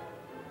 Pennington.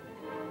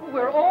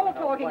 We're all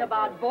talking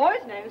about boys'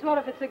 names. What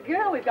if it's a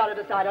girl? We've got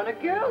to decide on a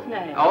girl's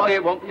name. Oh,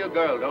 it won't be a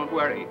girl. Don't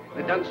worry.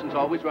 The Dunstans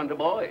always run to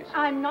boys.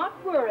 I'm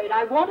not worried.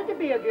 I wanted to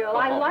be a girl.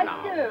 I like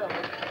girls.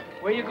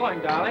 Where you going,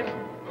 darling?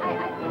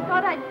 I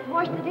thought I'd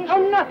wash the dishes.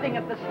 Oh, nothing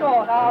at the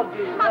store. I'll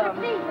do Mother, them.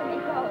 please let me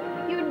go.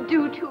 You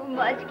do too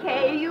much,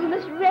 Kay. You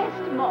must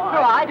rest more.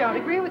 No, I don't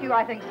agree with you.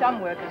 I think some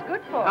work is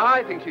good for her.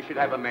 I think she should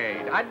have a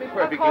maid. I'd be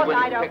perfectly Of course,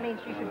 willing I to don't pick- mean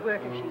she should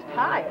work if she's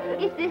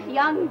tired. It's this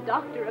young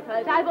doctor of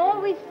hers. I've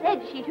always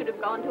said she should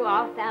have gone to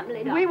our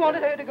family doctor. We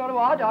wanted her to go to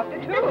our doctor,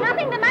 too. There's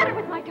nothing the matter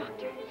with my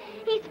doctor.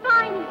 He's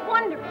fine. He's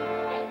wonderful.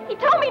 He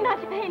told me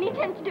not to pay any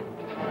attention to...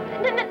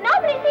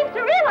 Nobody seems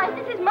to realize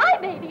this is my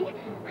baby.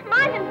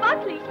 Mine and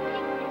Buckley's.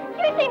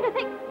 You seem to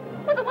think...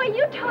 Well, the way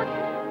you talk...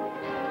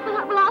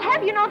 Well, I'll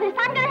have you know this.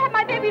 I'm going to have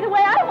my baby the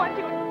way I want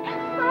to.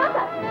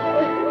 Mama.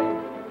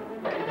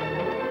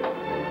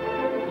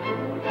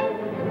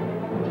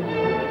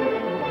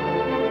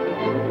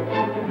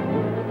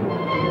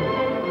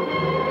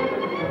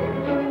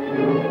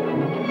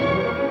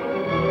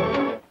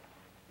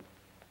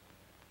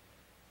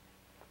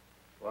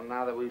 Well,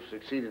 now that we've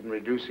succeeded in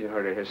reducing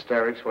her to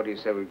hysterics, what do you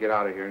say we get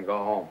out of here and go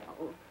home?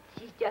 Oh,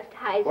 she's just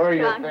high-strung. Where are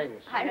your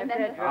things? I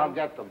remember. I'll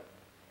get them.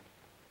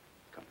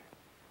 Come here.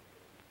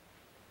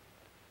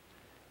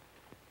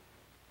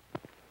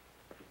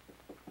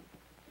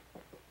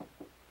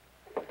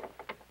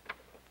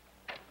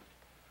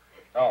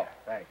 Oh,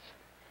 thanks.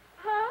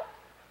 Huh?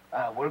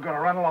 We're going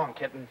to run along,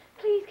 kitten.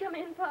 Please come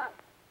in, Pop.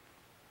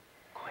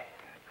 Quiet.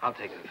 I'll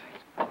take the things.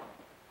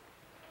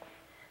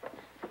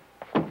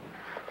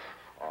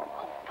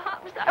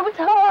 Pops, I was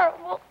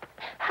horrible.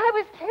 I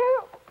was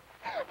terrible.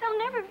 They'll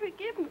never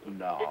forgive me.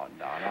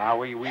 No.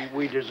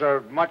 We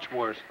deserved much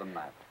worse than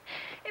that.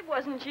 It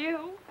wasn't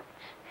you.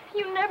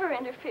 You never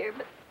interfered,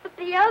 but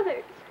the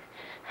others.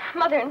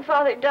 Mother and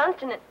Father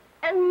Dunstan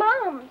and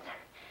Moms.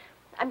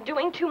 I'm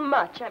doing too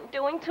much. I'm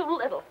doing too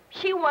little.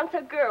 She wants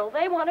a girl.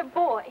 They want a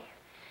boy.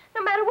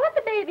 No matter what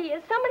the baby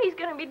is, somebody's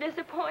going to be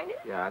disappointed.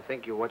 Yeah, I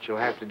think what you'll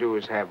have to do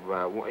is have,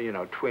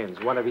 twins,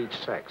 one of each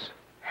sex.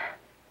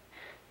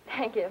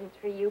 Thank heavens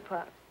for you,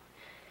 Pops.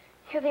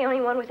 You're the only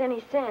one with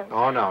any sense.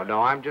 Oh,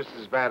 no, I'm just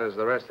as bad as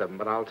the rest of them,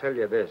 but I'll tell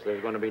you this, there's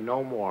going to be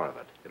no more of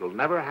it. It'll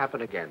never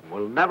happen again.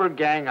 We'll never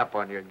gang up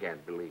on you again,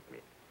 believe me.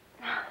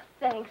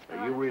 Thanks, Pops.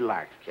 So you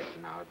relax,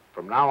 kitten. Now,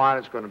 from now on,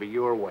 it's going to be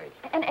your way.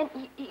 And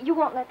you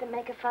won't let them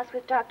make a fuss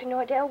with Dr.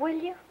 Nordell, will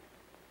you?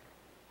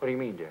 What do you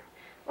mean, dear?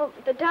 Well,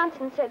 the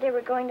Dunstans said they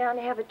were going down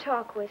to have a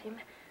talk with him.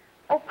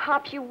 Oh,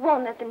 Pops, you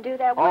won't let them do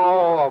that, will you?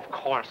 Oh, of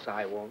course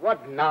I won't.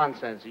 What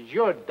nonsense. He's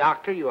your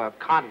doctor. You have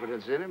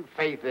confidence in him,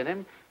 faith in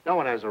him. No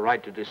one has a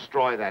right to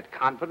destroy that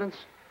confidence.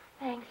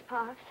 Thanks,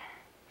 Pops.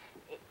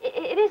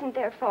 It isn't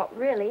their fault,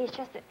 really. It's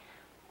just that,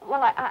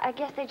 well, I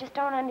guess they just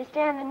don't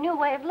understand the new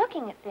way of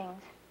looking at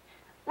things.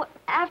 Well,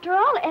 after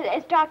all,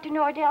 as Dr.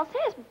 Nordell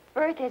says,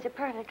 birth is a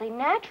perfectly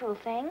natural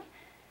thing,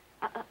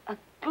 a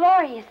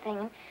glorious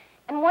thing,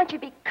 and one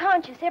should be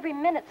conscious every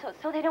minute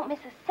so they don't miss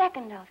a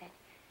second of it.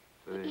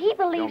 So He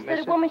believes that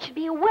a woman should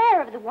be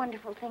aware of the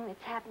wonderful thing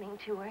that's happening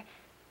to her.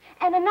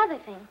 And another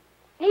thing,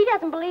 he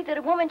doesn't believe that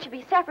a woman should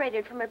be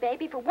separated from her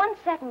baby for 1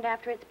 second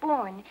after it's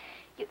born.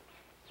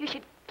 You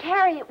should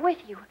carry it with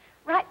you,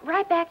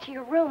 right back to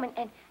your room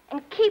and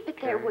keep it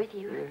there with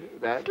you.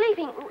 That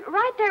Sleeping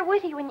right there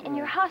with you in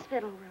your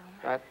hospital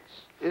room.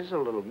 is a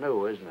little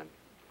new, isn't it?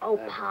 Oh,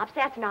 Pops,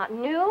 that's not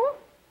new.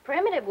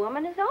 Primitive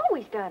woman has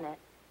always done it.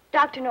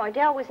 Dr.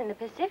 Nordell was in the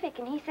Pacific,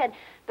 and he said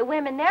the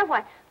women there,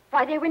 why,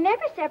 they were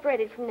never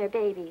separated from their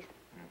babies.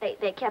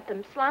 They kept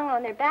them slung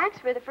on their backs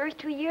for the first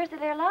 2 years of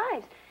their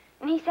lives.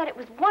 And he said it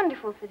was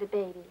wonderful for the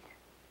babies.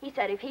 He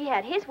said if he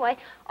had his way,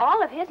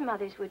 all of his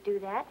mothers would do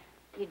that.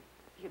 You'd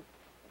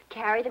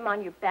carry them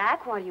on your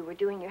back while you were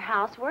doing your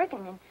housework,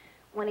 and then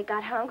when it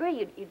got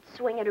hungry, you'd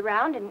swing it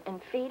around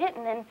and feed it,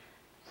 and then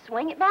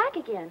swing it back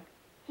again.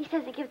 He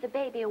says it gives the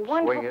baby a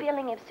wonderful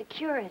feeling of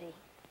security.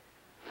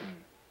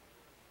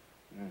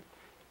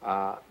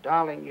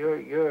 Darling,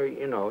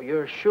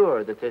 you're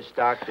sure that this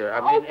doctor...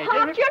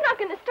 Pops, you're not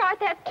going to start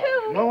that,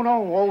 too. No.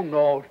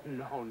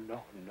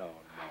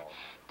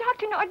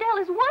 Dr.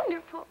 Nordell is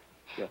wonderful.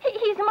 Yeah.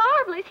 He's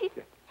marvelous.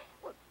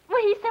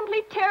 He's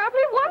simply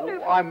terribly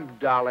wonderful.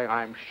 Darling,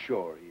 I'm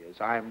sure he is.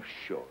 I'm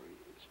sure he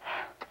is.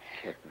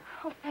 Kitten.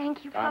 Oh,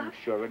 thank you, Pops. I'm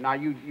sure. Now,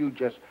 you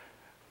just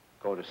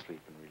go to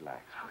sleep and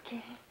relax.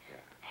 Okay. Yeah.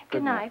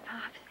 Good night,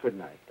 Pops. Good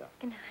night, darling.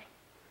 Good night.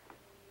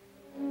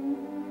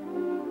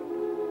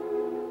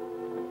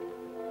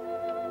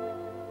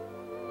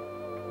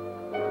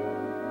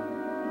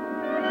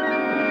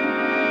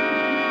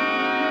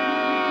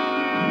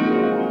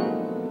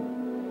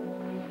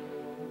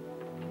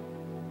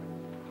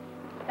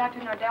 Dr.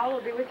 Nordell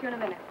will be with you in a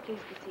minute. Please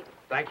be seated.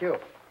 Thank you.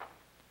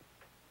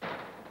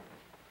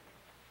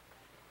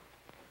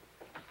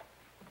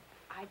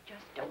 I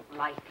just don't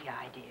like the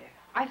idea.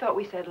 I thought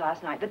we said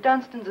last night, the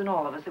Dunstans and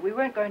all of us, that we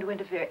weren't going to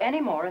interfere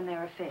any more in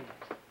their affairs.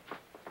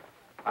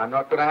 I'm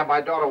not going to have my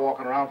daughter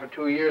walking around for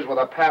 2 years with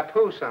a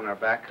papoose on her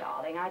back.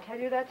 Darling, I tell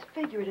you, that's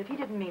figurative. He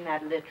didn't mean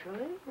that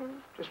literally.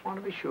 Just want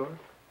to be sure.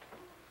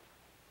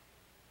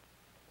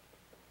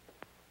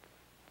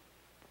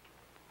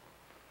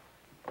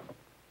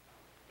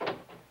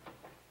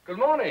 Good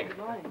morning. Good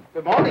morning.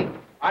 Good morning.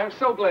 I'm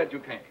so glad you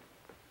came.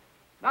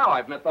 Now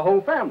I've met the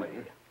whole family.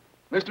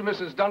 Mr. and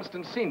Mrs.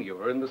 Dunstan Sr.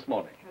 are in this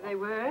morning. They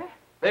were?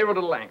 They were a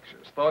little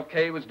anxious, thought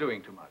Kay was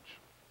doing too much.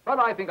 But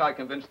I think I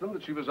convinced them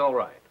that she was all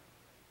right.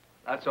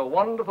 That's a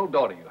wonderful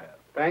daughter you have.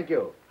 Thank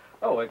you.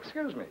 Oh,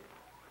 excuse me.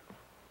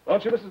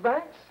 Won't you, Mrs.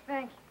 Banks?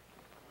 Thank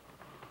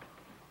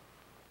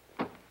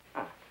you.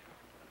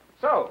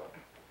 So,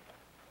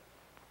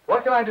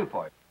 what can I do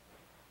for you?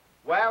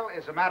 Well,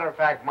 as a matter of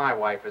fact, my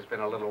wife has been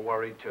a little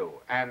worried, too.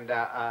 And,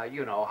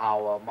 you know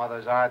how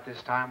mothers are at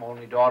this time,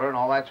 only daughter and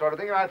all that sort of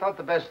thing. And I thought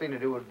the best thing to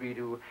do would be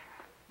to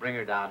bring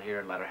her down here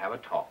and let her have a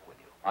talk with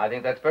you. I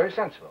think that's very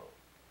sensible.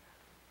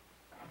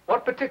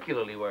 What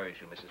particularly worries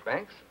you, Mrs.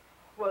 Banks?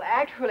 Well,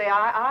 actually,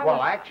 I Well,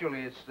 was...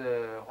 actually, it's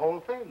the whole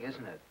thing,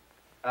 isn't it?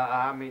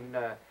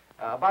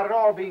 About it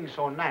all being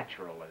so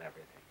natural and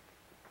everything.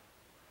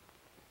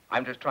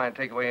 I'm just trying to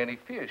take away any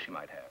fear she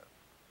might have.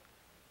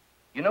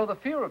 You know, the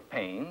fear of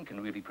pain can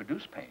really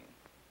produce pain.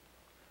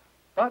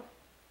 But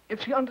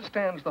if she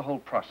understands the whole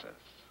process,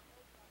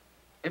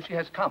 if she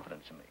has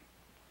confidence in me,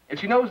 if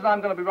she knows that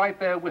I'm going to be right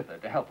there with her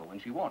to help her when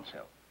she wants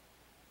help,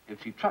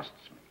 if she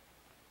trusts me,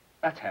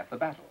 that's half the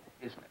battle,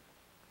 isn't it?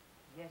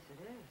 Yes,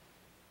 it is.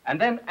 And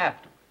then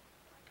afterward,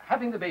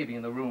 having the baby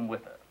in the room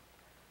with her,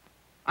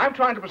 I'm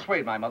trying to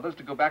persuade my mothers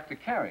to go back to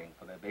caring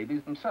for their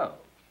babies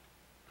themselves,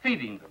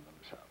 feeding them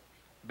themselves,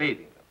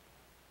 bathing them,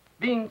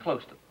 being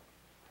close to them,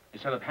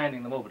 instead of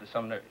handing them over to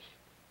some nurse.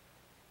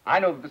 I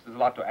know that this is a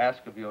lot to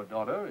ask of your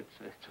daughter.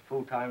 It's a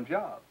full-time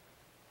job.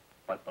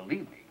 But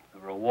believe me, the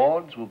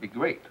rewards will be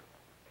great.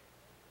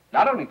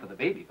 Not only for the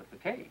baby, but for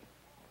Kay.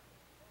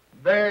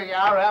 There you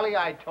are, Ellie.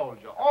 I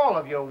told you. All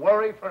of your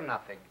worry for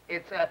nothing.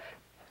 It's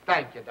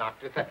Thank you,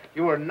 Doctor.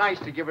 You were nice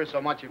to give her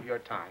so much of your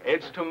time.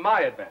 It's to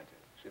my advantage.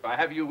 If I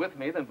have you with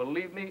me, then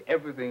believe me,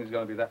 everything's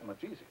going to be that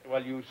much easier.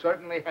 Well, you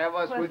certainly have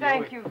us Well, with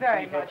thank you. you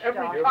very much,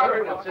 Every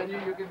Doctor. confidence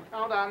in you can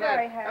count on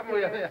Very that. happy Haven't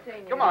we? to have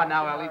seen you. Come on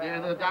now, Ellie, dear.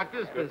 The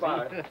doctor's busy.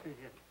 Goodbye.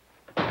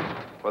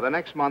 For the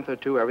next month or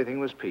two, everything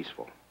was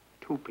peaceful.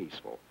 Too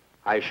peaceful.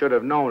 I should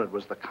have known it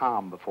was the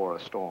calm before a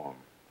storm.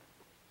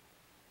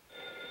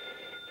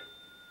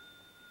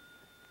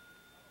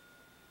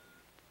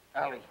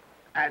 Ellie,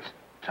 that's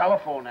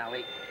telephone,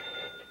 Ellie.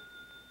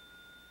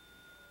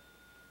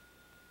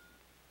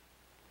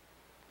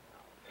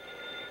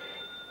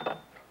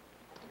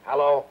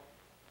 Hello?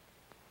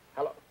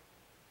 Hello?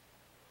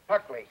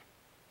 Buckley.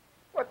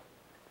 What?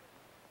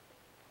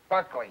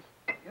 Buckley,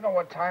 you know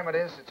what time it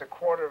is? It's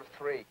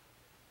 2:45.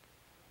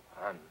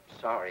 I'm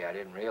sorry, I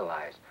didn't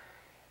realize.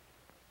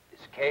 Is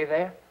Kay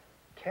there?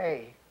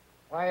 Kay?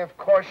 Why, of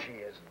course she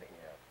isn't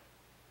here.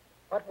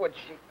 What would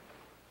she...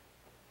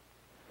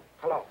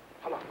 Hello,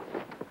 hello.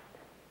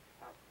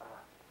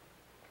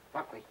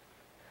 Buckley,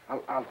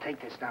 I'll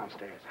take this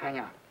downstairs. Hang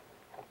on.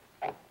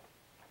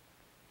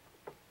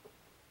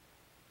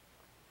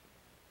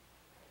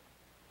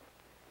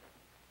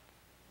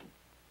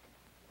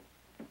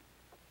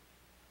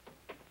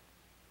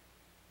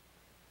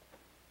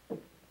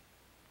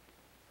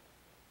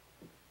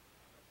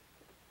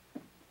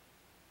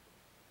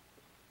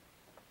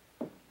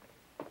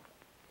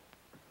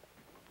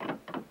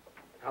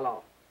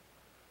 Hello.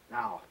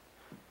 Now,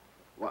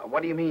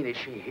 what do you mean, is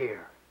she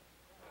here?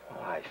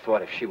 Well, I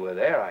thought if she were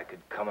there, I could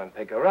come and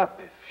pick her up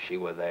if she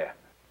were there.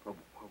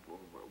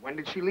 When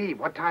did she leave?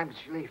 What time did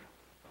she leave?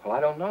 Well, I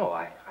don't know.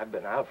 I've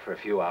been out for a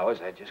few hours.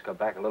 I just got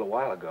back a little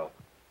while ago.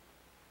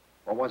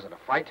 What was it, a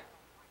fight?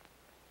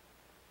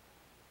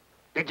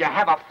 Did you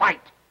have a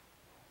fight?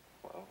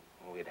 Well,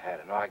 we'd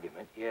had an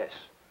argument, yes.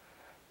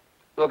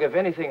 Look, if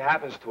anything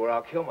happens to her,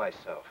 I'll kill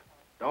myself.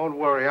 Don't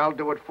worry, I'll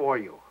do it for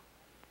you.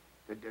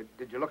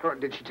 Did you look around?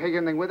 Did she take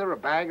anything with her, a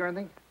bag or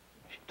anything?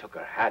 She took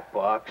her hat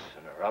box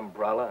and her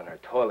umbrella and her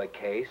toilet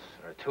case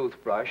and her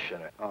toothbrush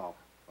and her... Oh,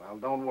 well,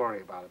 don't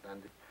worry about it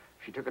then.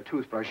 If she took a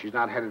toothbrush, she's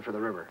not headed for the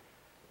river.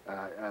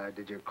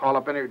 Did you call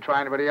up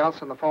try anybody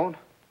else on the phone?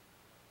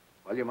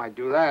 Well, you might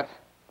do that.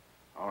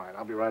 All right,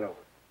 I'll be right over.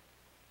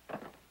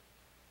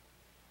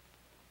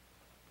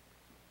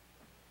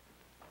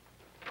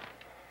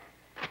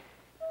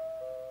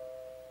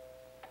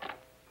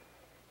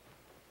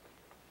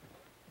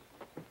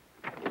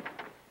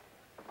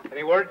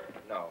 Any word?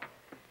 No.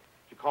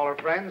 Did you call her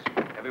friends?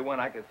 Everyone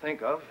I could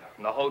think of.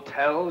 And the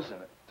hotels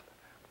and...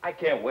 I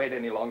can't wait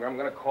any longer. I'm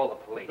going to call the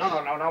police. No,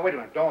 wait a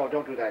minute.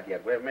 Don't do that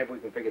yet. Maybe we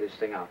can figure this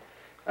thing out.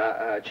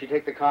 Did she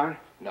take the car?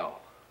 No.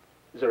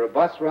 Is there a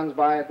bus runs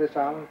by at this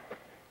hour?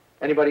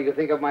 Anybody you can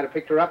think of might have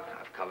picked her up?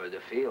 I've covered the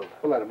field.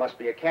 Well, then it must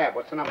be a cab.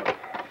 What's the number?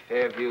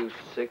 Fairview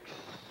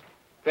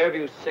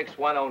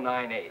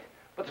 61098.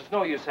 But there's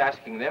no use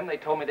asking them. They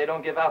told me they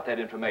don't give out that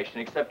information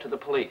except to the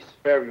police.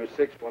 Fairview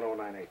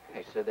 61098.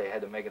 They said they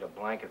had to make it a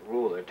blanket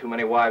rule. There are too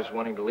many wives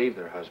wanting to leave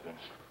their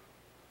husbands.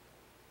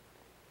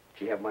 Did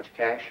she have much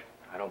cash?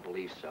 I don't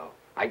believe so.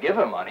 I give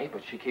her money,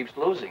 but she keeps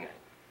losing it.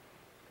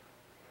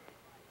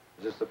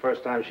 Is this the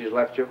first time she's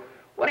left you?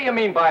 What do you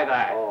mean by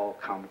that? Oh,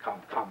 come,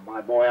 my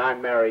boy.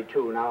 I'm married,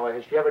 too. Now,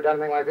 has she ever done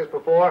anything like this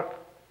before?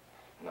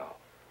 No.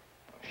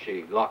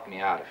 She locked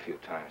me out a few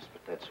times,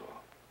 but that's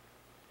all.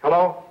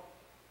 Hello?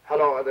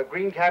 Hello, the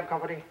Green Cab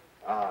Company?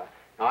 Now,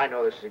 I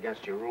know this is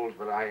against your rules,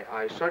 but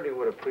I certainly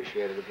would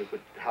appreciate it if you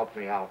could help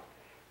me out.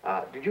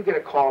 Did you get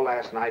a call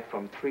last night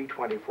from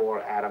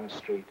 324 Adams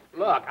Street?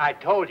 Look, I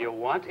told you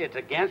once, it's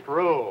against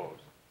rules.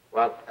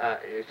 Well,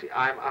 you see,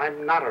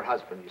 I'm not her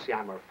husband. You see,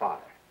 I'm her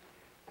father.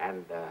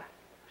 And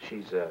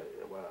she's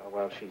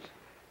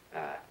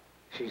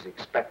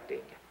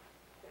expecting,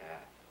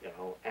 you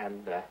know,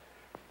 and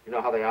you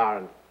know how they are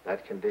in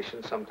that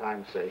condition.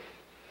 Sometimes they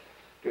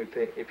do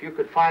think. If you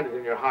could find it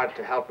in your heart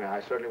to help me,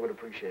 I certainly would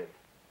appreciate it.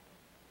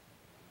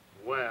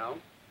 Well,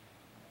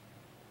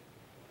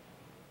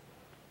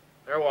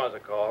 there was a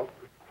call.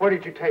 Where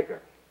did you take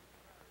her?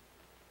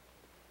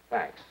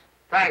 Thanks.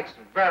 Thanks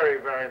very,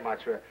 very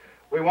much.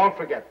 We won't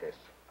forget this.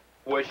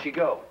 Where'd she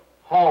go?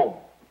 Home.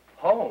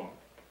 Home?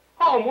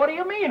 Home? What do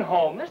you mean,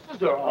 home? This is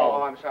her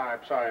home. Oh, I'm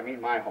sorry. I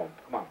mean my home.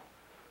 Come on.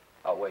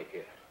 I'll wait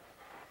here.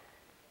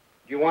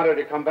 Do you want her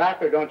to come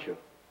back or don't you?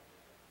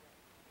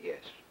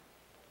 Yes.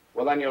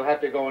 Well, then you'll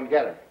have to go and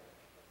get her.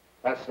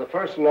 That's the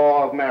first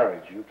law of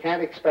marriage. You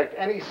can't expect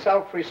any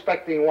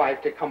self-respecting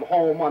wife to come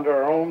home under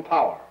her own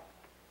power.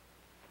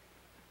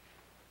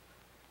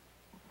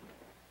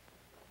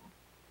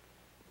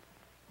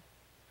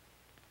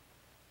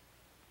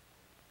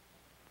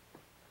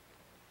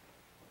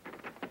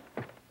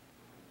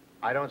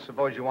 I don't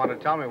suppose you want to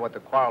tell me what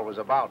the quarrel was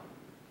about.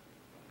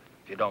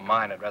 If you don't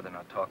mind, I'd rather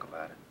not talk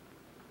about it.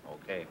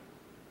 Okay.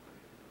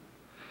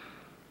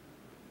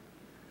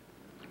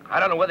 I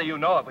don't know whether you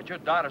know it, but your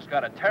daughter's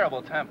got a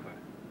terrible temper.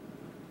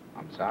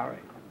 I'm sorry.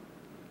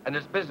 And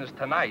this business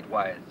tonight,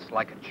 why, it's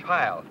like a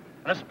child.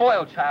 And a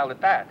spoiled child at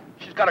that.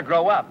 She's got to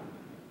grow up.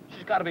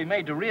 She's got to be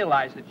made to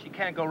realize that she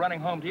can't go running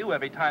home to you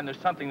every time there's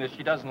something that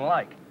she doesn't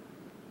like.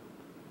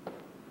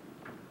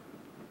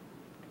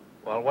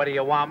 Well, what do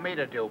you want me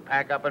to do?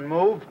 Pack up and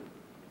move?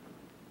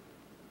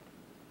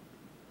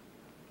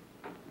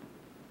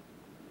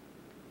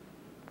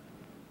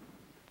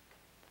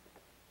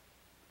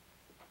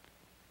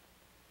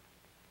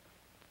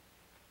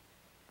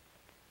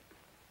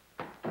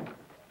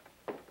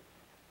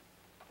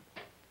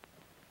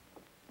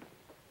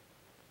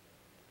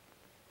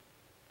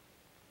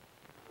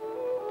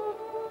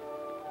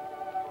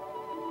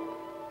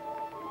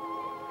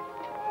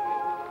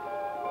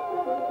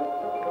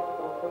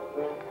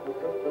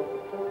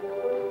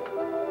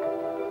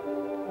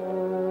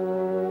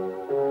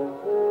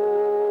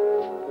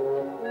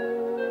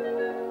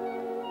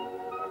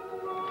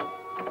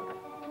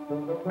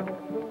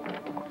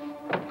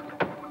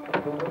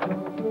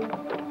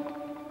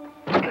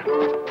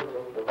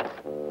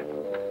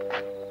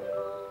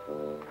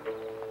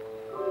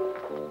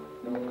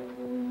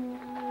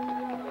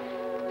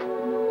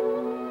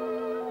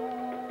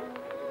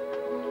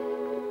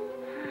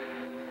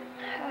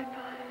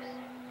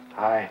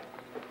 Hi.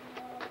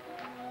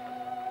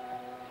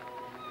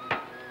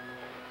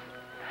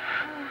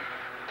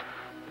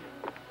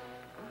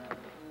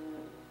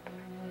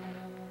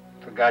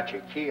 Forgot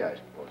your key, I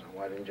suppose.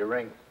 Why didn't you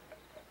ring?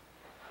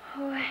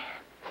 Oh,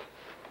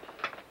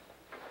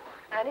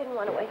 I didn't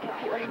want to wake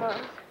up you and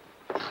Mom's.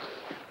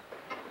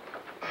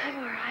 I'm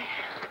all right.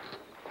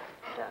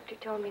 The doctor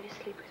told me to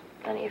sleep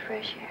with plenty of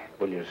fresh air.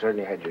 Well, you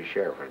certainly had your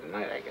share for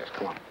tonight, I guess.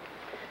 Come on.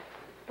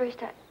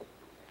 First,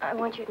 I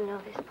want you to know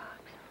this, Pops.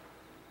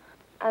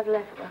 I've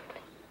left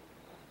Buckley.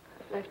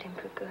 I've left him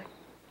for good.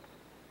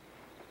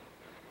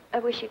 I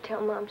wish you'd tell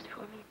Mom's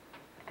for me.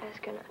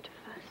 Ask her not to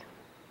fuss.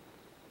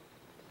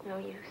 It's no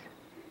use.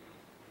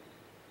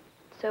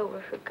 It's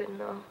over for good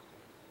and all.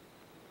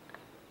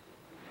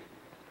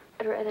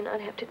 I'd rather not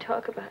have to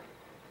talk about it.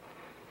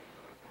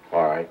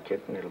 All right,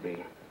 kitten. It'll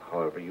be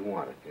however you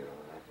want it, you know.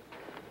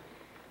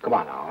 Come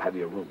on now. I'll have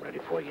your room ready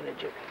for you in a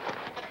jiffy.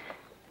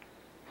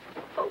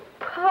 Oh,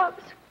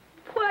 Pops,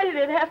 why did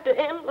it have to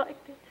end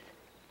like this?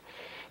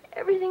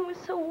 Everything was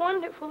so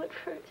wonderful at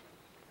first.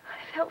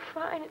 I felt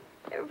fine, and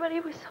everybody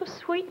was so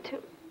sweet to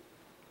me.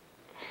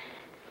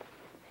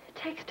 It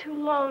takes too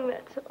long,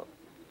 that's all.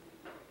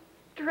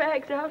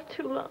 Drags out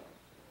too long.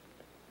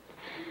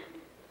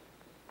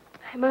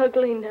 I'm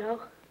ugly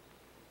now.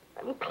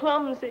 I'm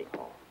clumsy.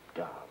 Oh,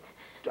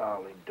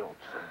 darling, don't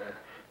say that.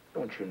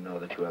 Don't you know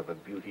that you have a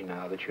beauty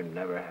now that you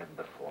never had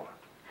before?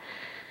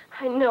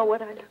 I know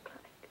what I look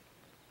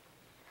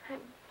like.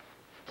 I'm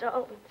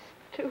dull and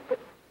stupid.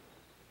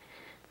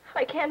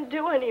 I can't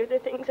do any of the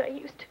things I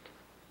used to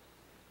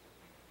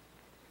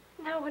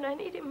do. Now when I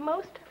need him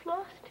most, I've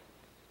lost him.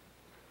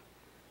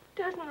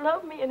 He doesn't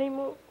love me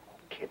anymore. Oh,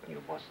 kitten,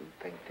 you mustn't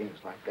think things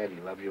like that.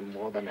 He loves you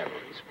more than ever.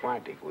 He's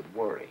frantic with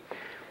worry.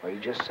 Well, he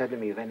just said to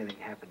me if anything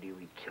happened to you,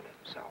 he'd kill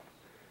himself.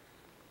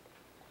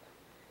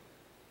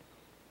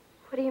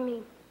 What do you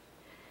mean?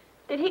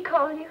 Did he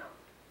call you?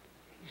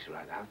 He's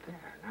right out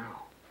there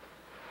now.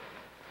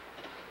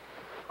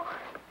 Oh.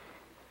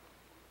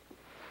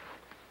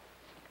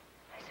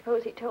 I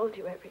suppose he told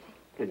you everything.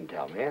 Didn't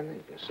tell me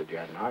anything. Just said you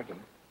had an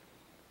argument.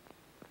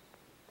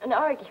 An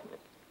argument?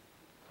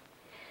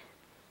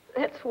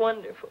 That's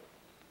wonderful.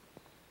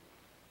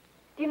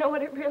 Do you know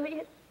what it really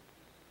is?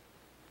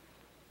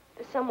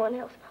 There's someone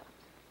else, Pops.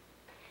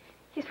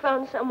 He's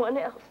found someone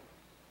else.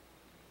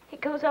 He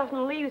goes out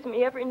and leaves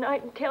me every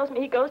night and tells me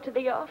he goes to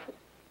the office.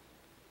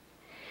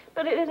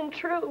 But it isn't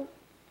true.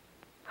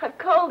 I've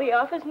called the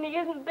office and he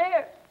isn't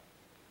there.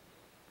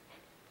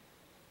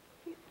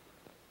 He's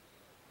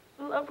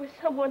in love with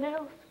someone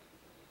else.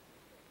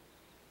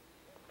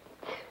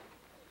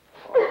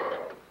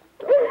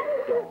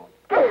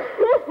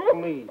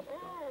 Please.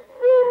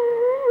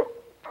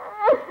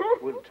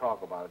 We'll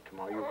talk about it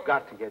tomorrow. You've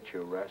got to get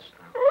your rest.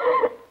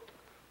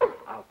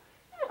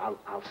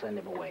 I'll send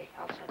him away.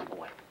 I'll send him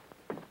away.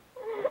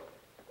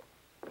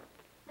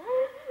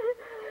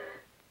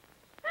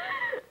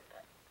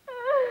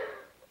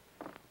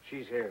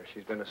 She's here.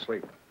 She's been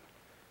asleep.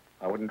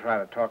 I wouldn't try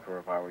to talk to her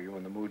if I were you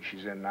in the mood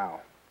she's in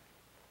now.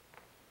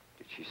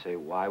 Did she say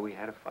why we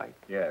had a fight?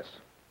 Yes.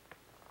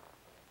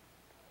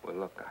 Well,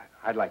 look,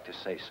 I'd like to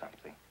say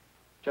something.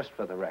 Just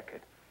for the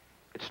record.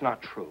 It's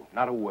not true.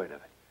 Not a word of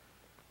it.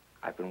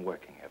 I've been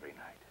working every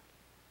night.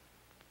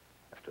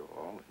 After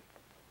all,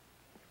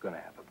 you're going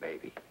to have a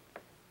baby.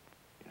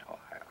 You know,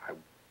 I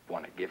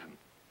want to give him.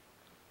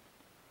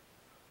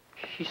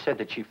 She said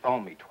that she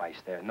phoned me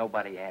twice there.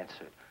 Nobody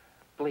answered.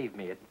 Believe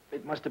me,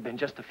 it must have been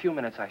just a few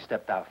minutes I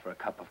stepped out for a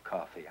cup of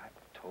coffee.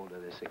 I've told her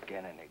this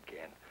again and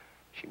again.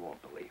 She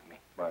won't believe me.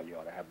 Well, you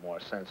ought to have more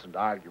sense than to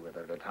argue with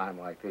her at a time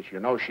like this. You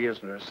know she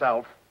isn't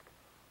herself.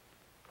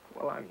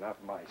 Well, I'm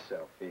not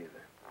myself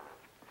either.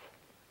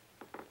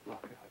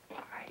 Look,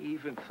 I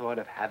even thought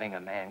of having a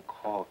man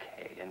call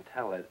Kay and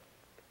tell her.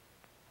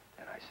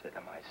 And I said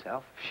to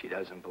myself, if she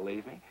doesn't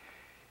believe me,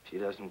 she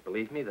doesn't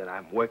believe me that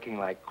I'm working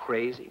like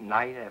crazy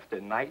night after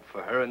night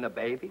for her and the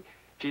baby.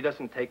 She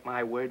doesn't take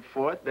my word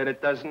for it, then it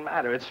doesn't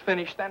matter. It's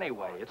finished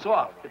anyway. It's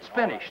off. It's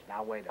finished.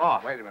 Now, wait a minute.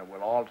 Off. Wait a minute.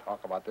 We'll all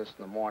talk about this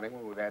in the morning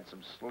when we've had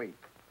some sleep.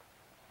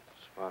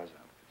 As far as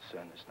I'm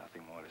concerned, there's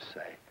nothing more to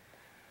say.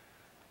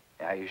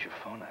 Yeah, I use your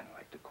phone. I'd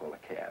like to call a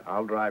cab.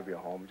 I'll drive you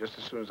home just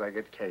as soon as I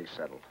get Kay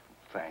settled.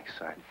 Thanks.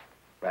 I'd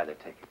rather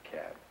take a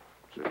cab.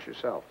 Suit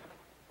yourself.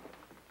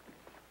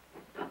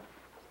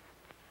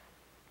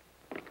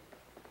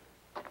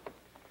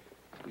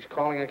 He's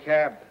calling a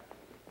cab.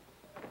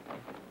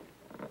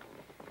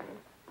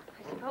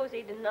 I suppose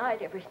he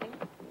denied everything.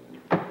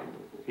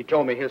 He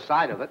told me his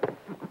side of it.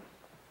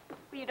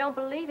 Well, you don't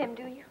believe him,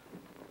 do you?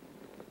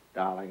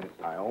 Darling,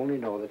 I only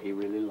know that he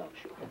really loves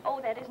you. Oh,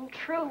 that isn't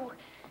true.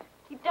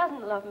 He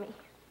doesn't love me.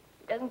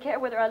 He doesn't care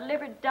whether I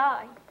live or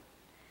die.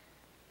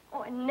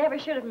 Oh, I never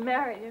should have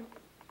married him.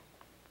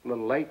 A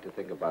little late to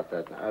think about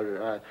that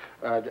now.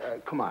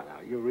 Come on now.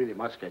 You really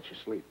must get your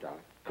sleep, darling.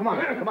 Come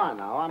on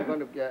now. I'm going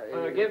to...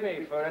 Forgive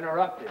me for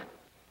interrupting.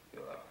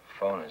 Your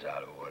phone is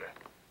out of order.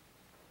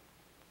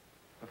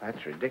 Well,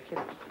 that's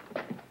ridiculous.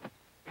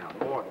 Out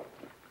of order.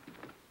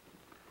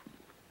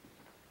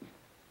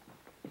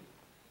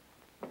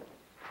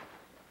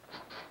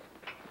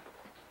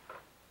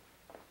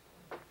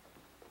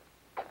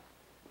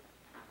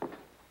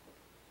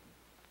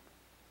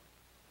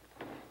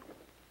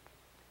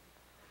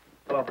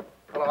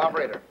 Hello,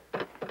 operator.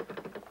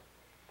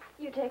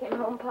 You take him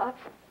home, Pop.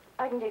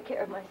 I can take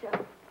care of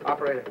myself.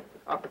 Operator.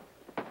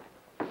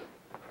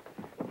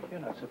 You're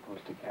not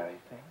supposed to carry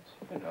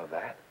things. You know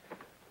that.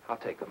 I'll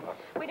take them up.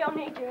 We don't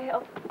need your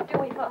help, do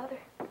we, Father?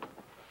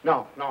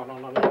 No.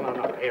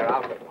 Here,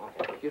 I'll get one.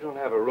 You don't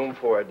have a room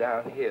for her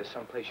down here,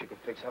 someplace you can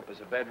fix up as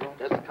a bedroom?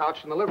 There's a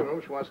couch in the living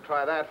room. She wants to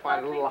try that.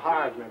 Find it a little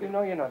hard, maybe. You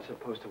know you're not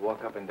supposed to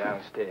walk up and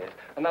down stairs.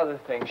 Another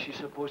thing, she's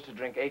supposed to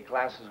drink 8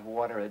 glasses of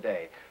water a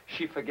day.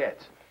 She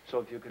forgets. So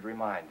if you could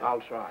remind her.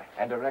 I'll try.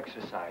 And her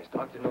exercise.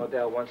 Dr.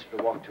 Nordell wants her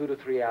to walk 2 to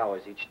 3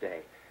 hours each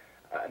day.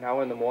 An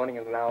hour in the morning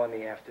and an hour in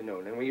the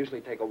afternoon. And we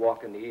usually take a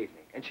walk in the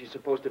evening. And she's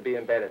supposed to be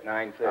in bed at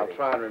 9:30. I'll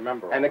try and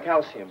remember. And the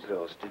calcium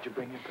pills. Did you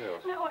bring your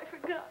pills? No, I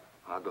forgot.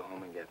 I'll go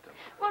home and get them.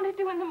 Won't I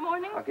do in the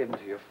morning? I'll give them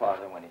to your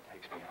father when he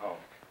takes me home.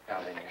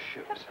 Down in your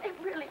shoes. They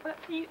really, but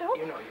you don't.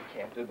 You know you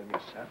can't do them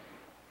yourself.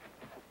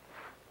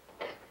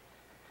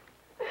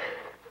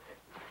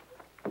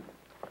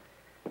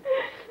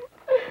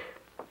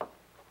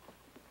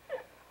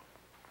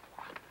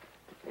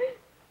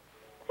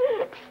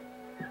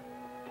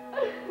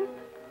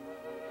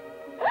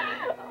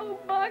 Oh,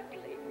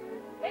 Buckley.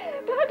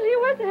 Buckley,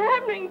 what's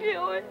happening to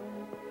us?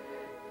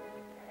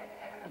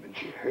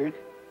 Haven't you heard?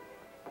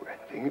 We're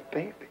having a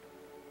baby.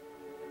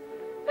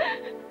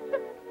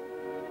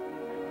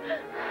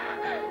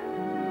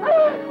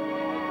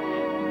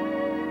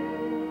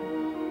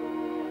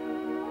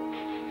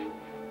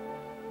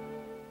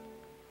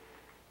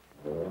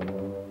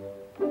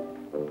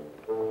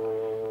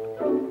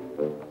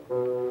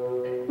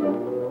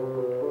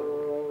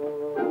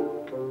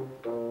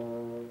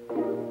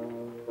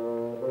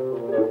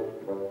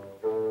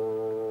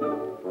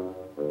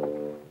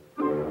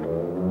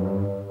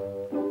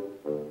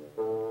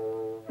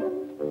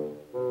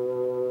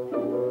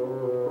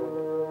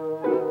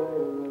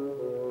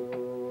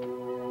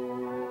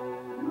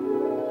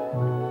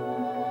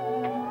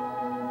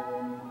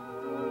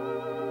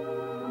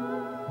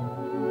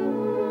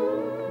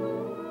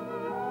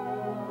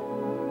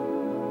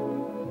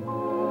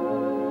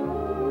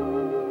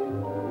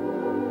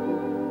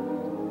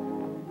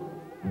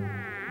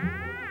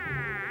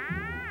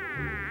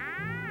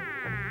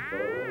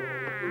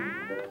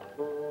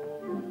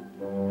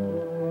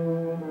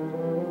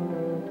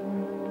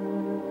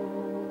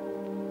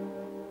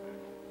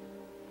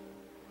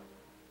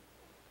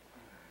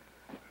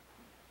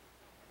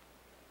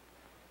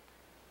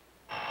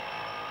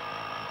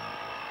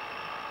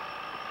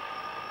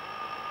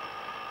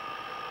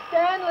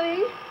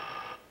 Stanley!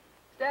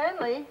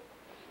 Stanley!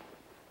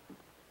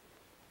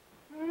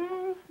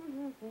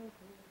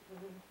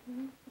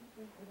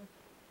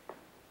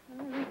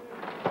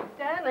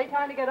 Stanley,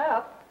 time to get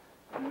up.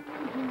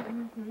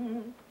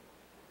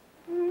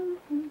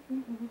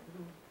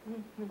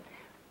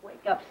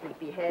 Wake up,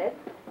 sleepyhead.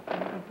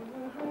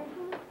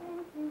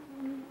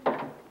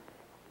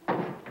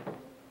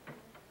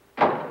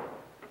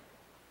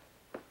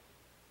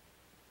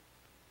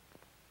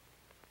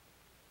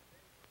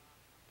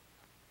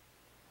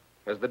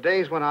 As the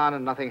days went on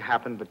and nothing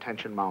happened, the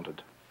tension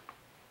mounted.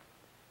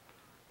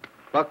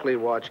 Buckley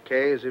watched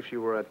Kay as if she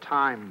were a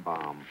time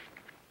bomb.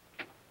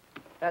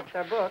 That's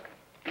our book.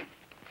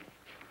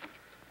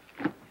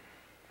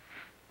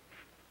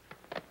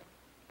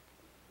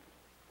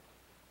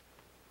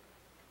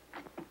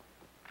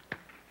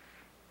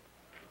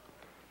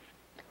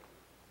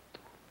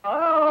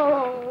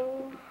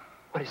 Oh.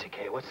 What is it,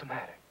 Kay? What's the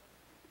matter?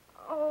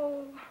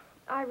 Oh,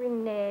 I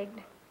reneged.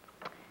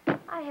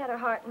 I had a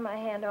heart in my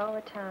hand all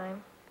the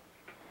time.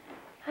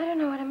 I don't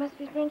know what I must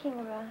be thinking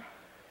about.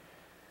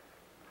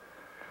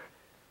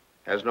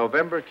 As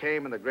November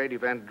came and the great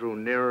event drew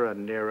nearer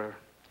and nearer,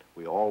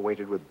 we all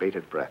waited with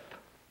bated breath.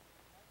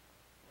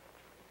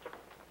 Is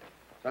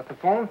that the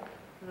phone?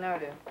 No,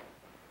 dear.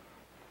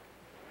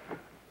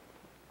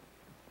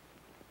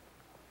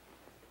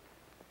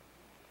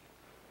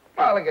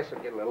 Well, I guess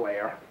I'll get a little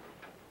air.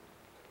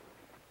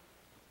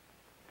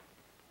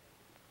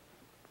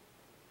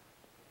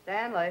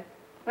 Stanley.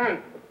 As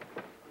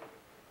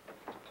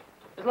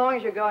long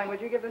as you're going,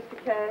 would you give this to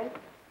Kay?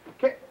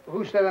 Kay?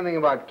 Who said anything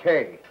about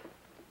Kay?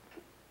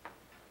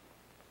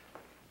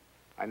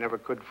 I never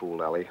could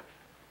fool Ellie.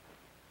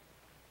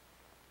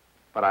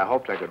 But I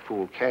hoped I could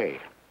fool Kay.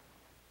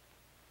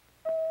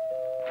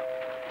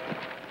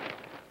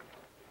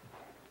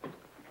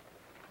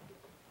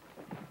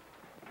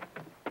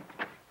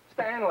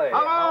 Stanley.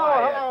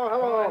 Hello.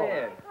 Come on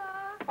in.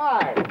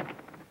 Hi.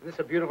 Is this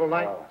a beautiful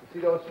night? See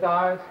those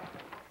stars?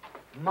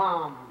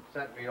 Mom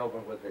sent me over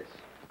with this.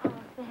 Oh,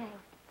 thanks.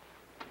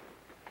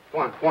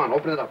 Come on,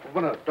 open it up.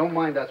 Don't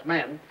mind us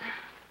men.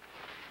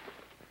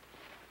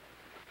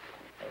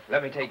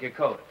 Let me take your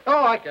coat.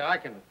 Oh, I can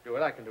do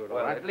it. I can do it all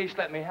Well, right. at least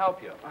let me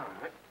help you. All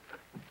right.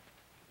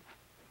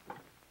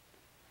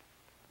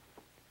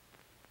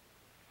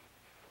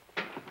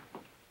 I'm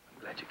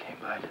glad you came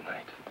by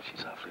tonight.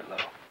 She's awfully low.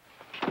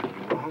 You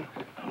wrong?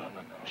 No.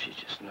 She's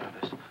just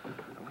nervous.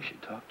 I wish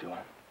you'd talk to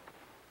her.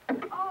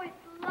 Oh,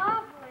 it's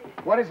lovely.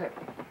 What is it?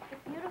 It's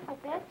a beautiful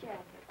bed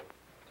jacket.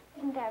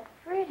 Isn't that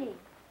pretty?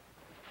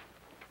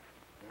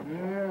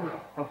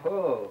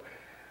 Oh,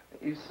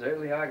 you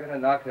certainly are going to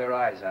knock their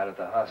eyes out at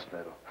the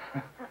hospital.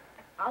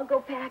 I'll go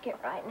pack it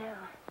right now.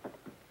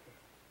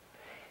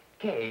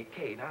 Kay,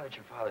 now that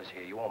your father's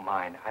here, you won't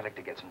mind. I'd like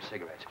to get some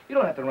cigarettes. You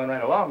don't have to run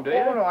right along, do you?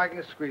 Oh, no, I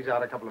can squeeze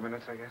out a couple of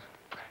minutes, I guess.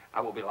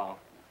 I won't be long.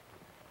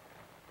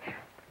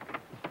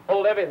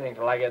 Hold everything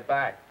till I get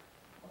back.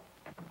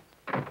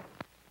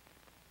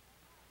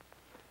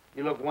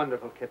 You look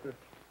wonderful, kitten.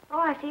 Oh,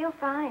 I feel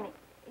fine.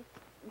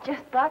 It's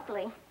just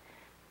Buckley.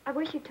 I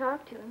wish you'd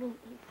talk to him.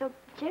 He's so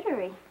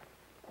jittery.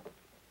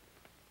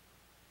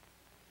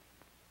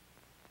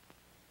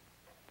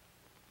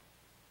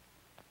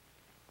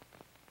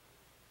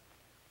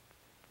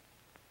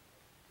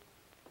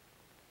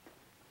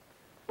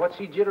 What's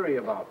he jittery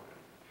about?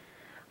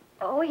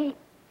 Oh,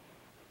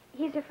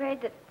 he's afraid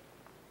that,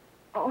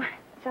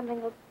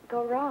 something will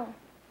go wrong.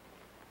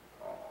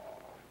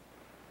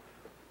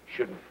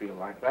 Shouldn't feel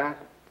like that.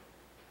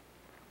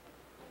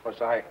 Of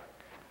course, I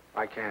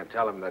can't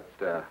tell him that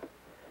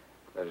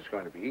it's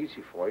going to be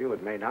easy for you.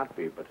 It may not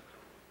be, but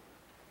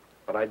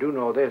I do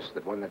know this,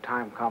 that when the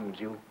time comes,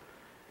 you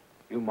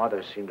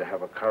mothers seem to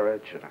have a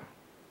courage and a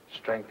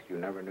strength you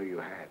never knew you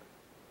had.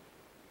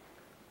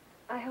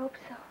 I hope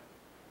so.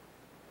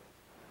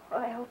 Oh,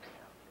 I hope so.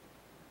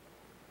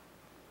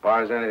 As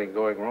far as anything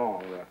going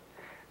wrong, the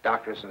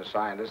doctors and the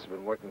scientists have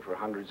been working for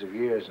hundreds of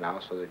years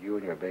now so that you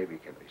and your baby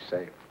can be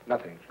safe.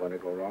 Nothing's going to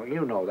go wrong.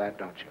 You know that,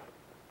 don't you?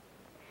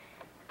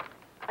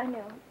 I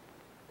know.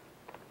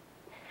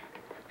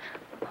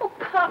 Oh,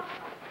 Pop.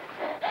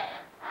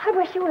 I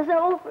wish it was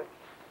over.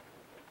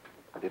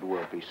 It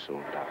will be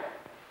soon, darling.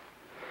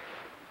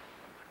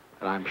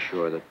 And I'm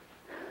sure that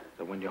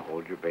when you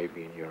hold your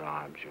baby in your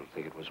arms, you'll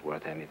think it was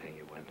worth anything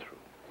you went through.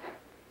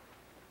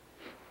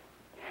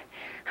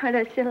 Aren't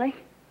I silly?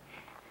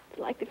 It's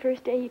like the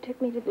first day you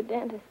took me to the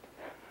dentist.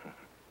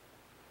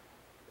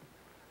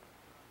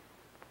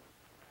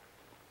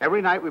 Every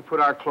night we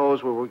put our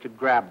clothes where we could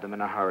grab them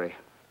in a hurry.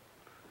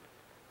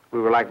 We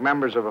were like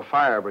members of a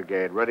fire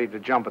brigade, ready to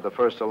jump at the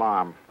first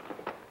alarm.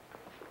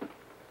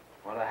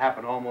 Well, it'll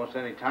happen almost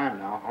any time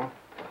now, huh?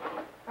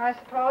 I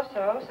suppose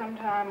so.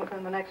 Sometime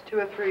within the next 2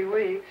 or 3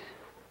 weeks.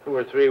 2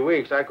 or 3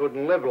 weeks? I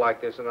couldn't live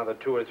like this another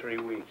 2 or 3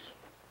 weeks.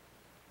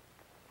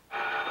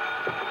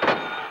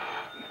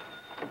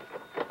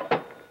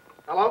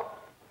 Hello?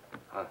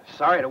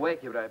 Sorry to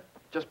wake you, but I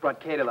just brought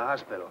Kay to the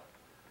hospital.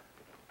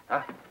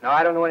 Huh? No,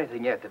 I don't know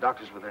anything yet. The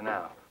doctor's with her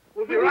now.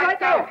 We'll be right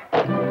there.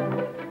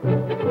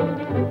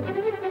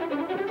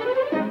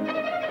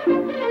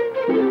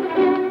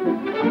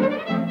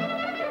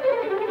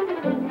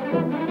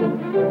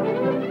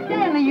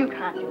 Stanley, you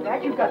can't do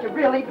that. You've got to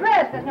really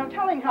dress. There's no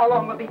telling how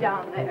long we'll be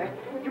down there.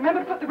 Do you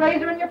remember to put the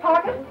razor in your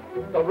pocket?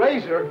 The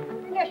razor?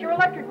 Yes, your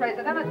electric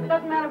razor. Then it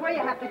doesn't matter where you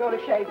have to go to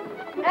shave.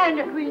 And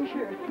a clean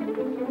shirt.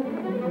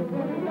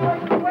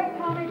 Wait,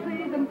 Tommy,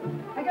 please. And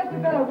I guess we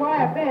better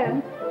wire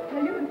Ben.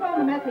 Now, you can phone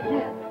the message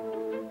in.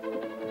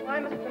 I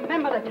must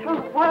remember to tell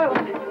the wild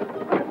people.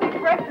 A big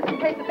breakfast in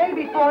case the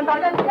baby's born by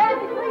then.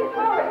 Stanley, please,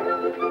 hurry.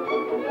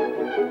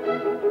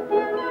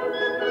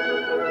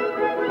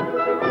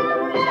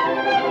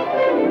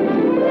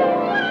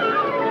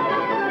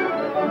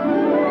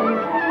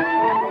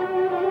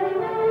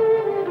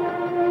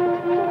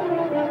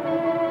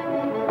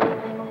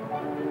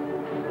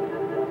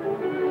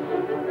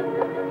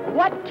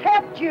 What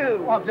kept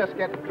you? Oh, I'm just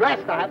getting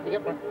dressed. I have to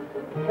get my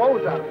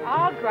clothes on.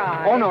 I'll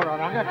drive. Oh, no. Come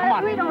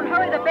on. If we don't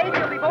hurry, the baby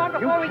will be born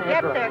before we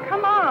get there.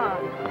 Come on.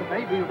 The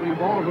baby will be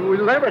born, but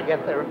we'll never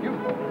get there if you...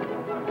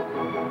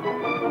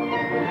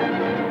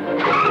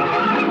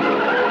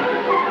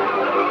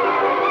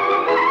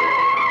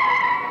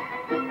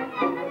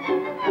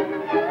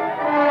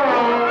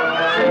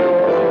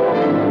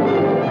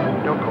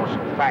 Don't go so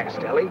fast,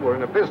 Ellie. We're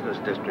in a business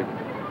district.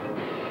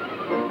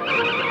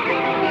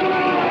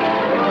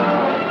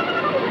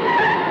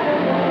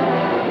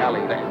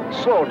 Ellie, then.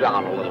 Slow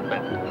down a little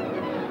bit.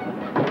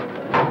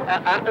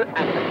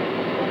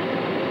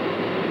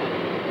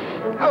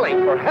 Ellie,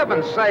 for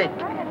heaven's sake.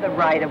 I have the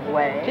right of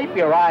way. Keep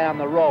your eye on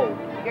the road.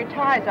 Your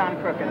tie's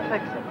on crooked.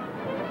 Fix it.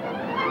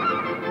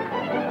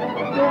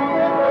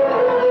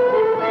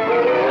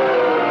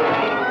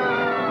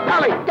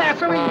 Ellie,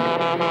 gasoline!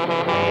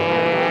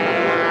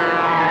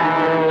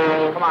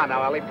 Come on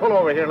now, Ellie. Pull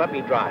over here. Let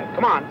me drive.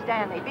 Come on.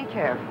 Stanley, be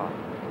careful.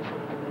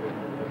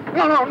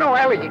 No,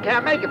 Ellie. You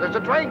can't make it. There's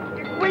a train.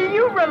 Will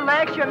you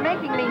relax? You're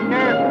making me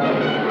nervous.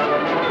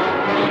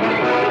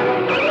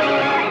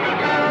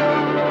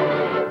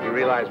 You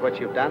realize what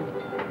you've done?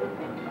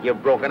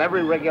 You've broken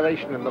every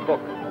regulation in the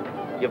book.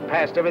 You've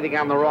passed everything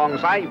on the wrong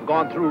side. You've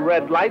gone through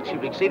red lights.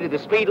 You've exceeded the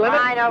speed limit.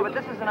 I know, but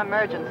this is an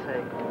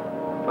emergency.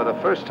 For the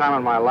first time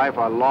in my life,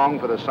 I long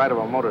for the sight of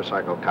a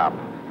motorcycle cop.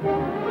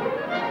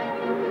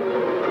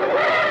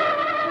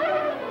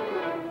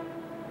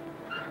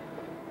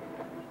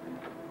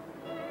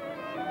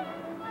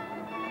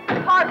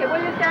 Park it,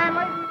 will you,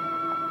 Stanley?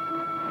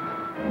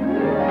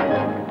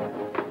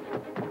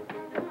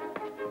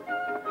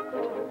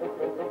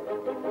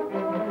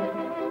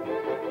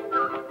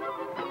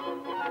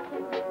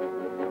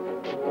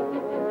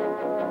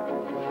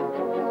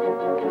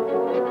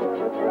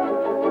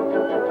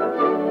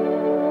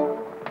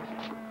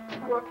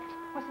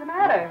 What's the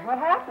matter? What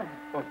happened?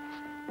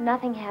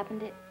 Nothing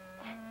happened.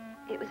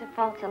 It was a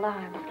false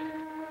alarm.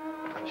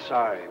 I'm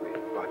sorry we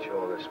brought you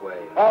all this way.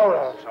 Oh,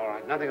 no, it's all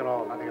right. Nothing at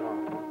all.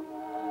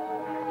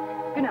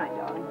 Good night,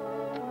 darling.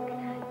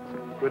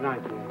 Good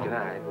night, dear. Good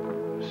night.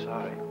 I'm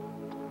sorry.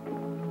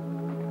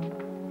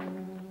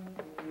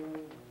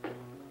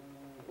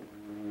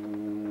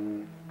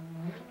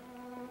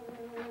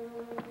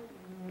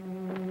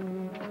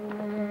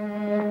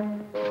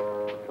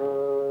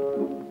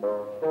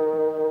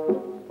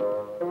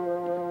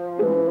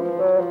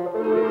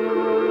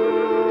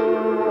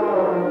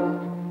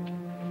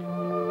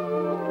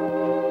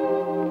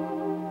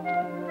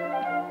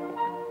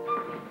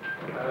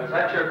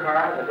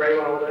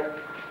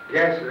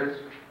 Yes, it is.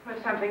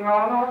 There's something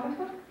wrong,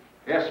 officer?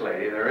 Yes,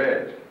 lady, there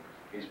is.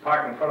 He's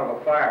parked in front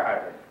of a fire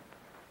hydrant.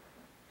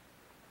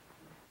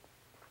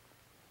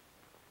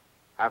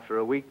 After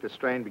a week, the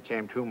strain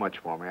became too much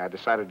for me. I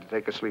decided to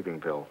take a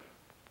sleeping pill.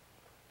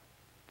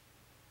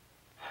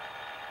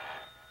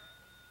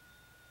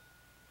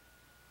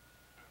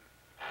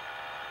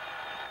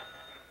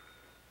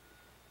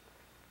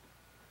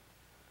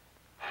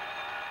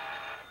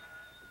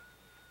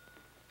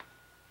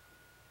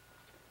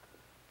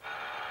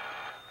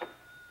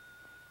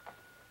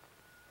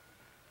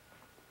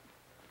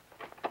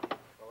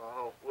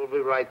 We'll be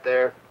right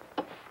there.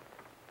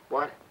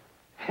 What?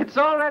 It's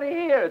already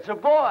here. It's a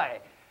boy.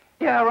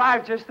 He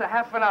arrived just a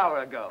half an hour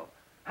ago.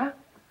 Huh?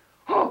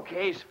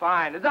 Okay, he's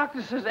fine. The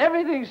doctor says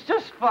everything's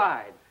just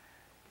fine.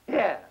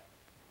 Yeah.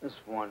 It's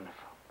wonderful.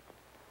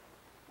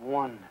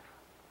 Wonderful.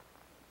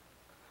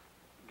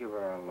 Give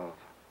her a love.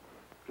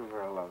 Give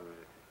her a love.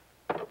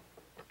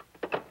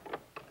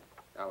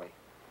 Ellie.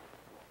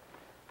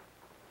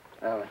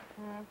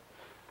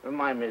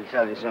 Remind me to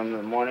tell you something in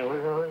the morning, will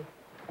you, Ellie?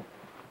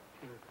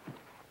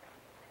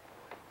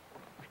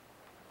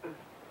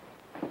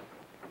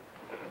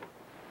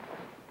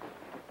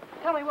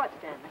 Tell me what,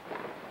 Stanley?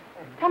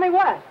 Tell me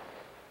what?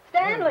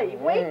 Stanley,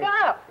 wake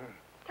up!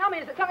 Tell me,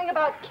 is it something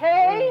about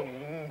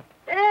Kay?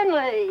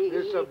 Stanley!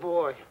 It's a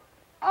boy.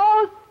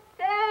 Oh,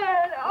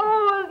 Stan!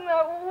 Oh, isn't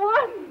that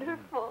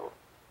wonderful?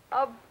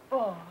 A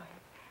boy.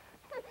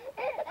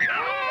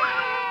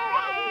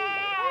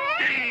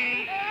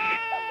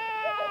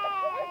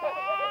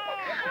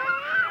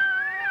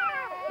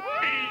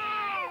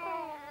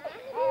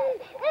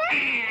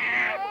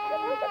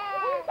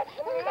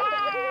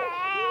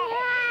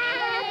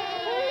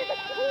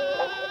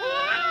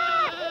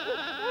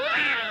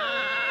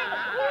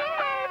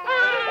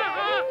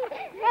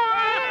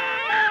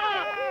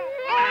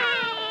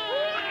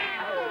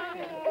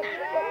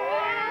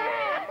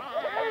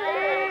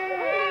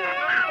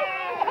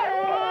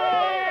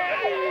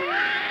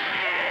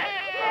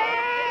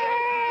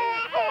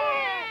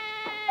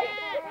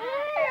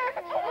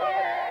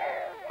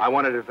 I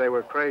wondered if they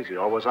were crazy,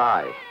 or was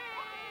I?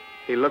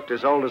 He looked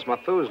as old as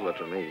Methuselah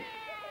to me.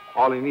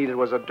 All he needed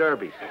was a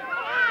derby.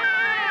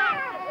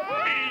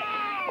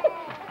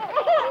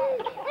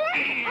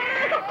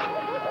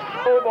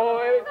 Oh,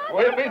 boy.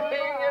 We'll be seeing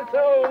you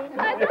soon.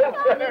 Yes,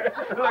 sir.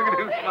 Look at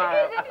him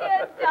smile. Isn't he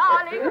a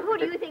darling? Who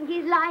do you think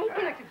he's like?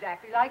 He looks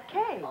exactly like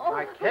Kay.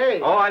 Like Kay.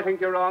 Oh, I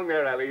think you're wrong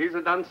there, Ellie. He's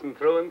a Dunstan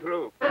through and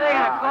through. What are they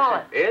going to call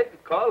it?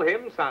 It? Call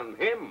him, son.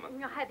 Him.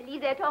 I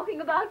believe they're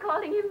talking about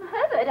calling him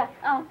Herbert.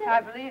 Oh,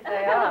 I believe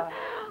they are.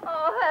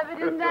 Oh, Herbert,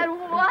 isn't that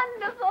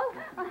wonderful?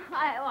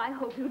 I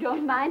hope you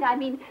don't mind. I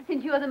mean,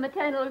 since you're the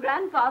maternal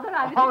grandfather,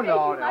 I was Oh,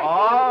 no, no.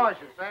 Oh, I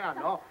should say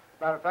no.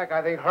 Matter of fact,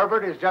 I think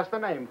Herbert is just the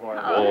name for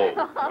him.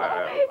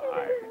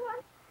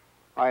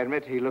 I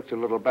admit he looked a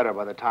little better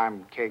by the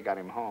time Kay got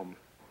him home.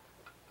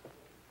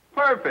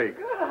 Perfect.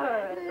 Look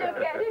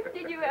at him.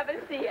 Did you ever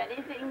see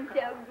anything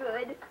so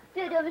good?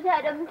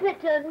 Tudum,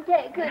 pitum,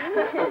 taken.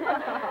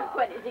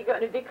 When is he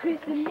going to be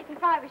christened? In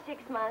 5 or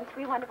 6 months,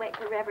 we want to wait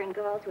for Reverend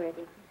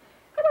Galsworthy.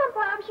 Come on,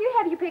 Pops, you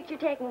have your picture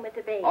taken with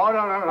the baby. Oh,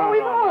 no.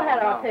 We've all had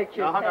our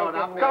pictures taken. Come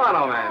on,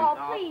 old man. Oh,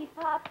 please,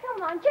 Pops,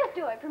 come on, just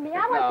do it for me.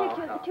 I want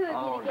pictures of the two of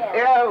you together.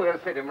 Yeah, we'll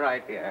sit him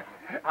right here.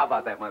 How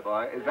about that, my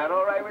boy? Is that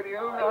all right with you?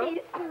 Oh, he's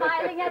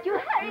smiling at you.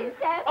 Hurry,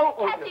 Sam.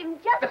 Catch him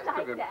just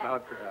like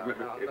that.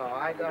 No,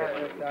 I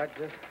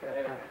just...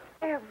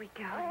 There we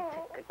go. That's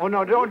a good... Oh,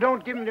 no,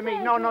 don't give him to me.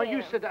 No,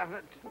 you sit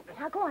down.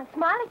 Now go on,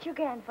 smile at your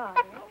grandfather.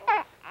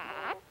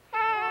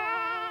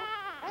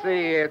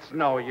 See, it's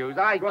no use.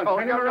 I told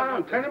Turn him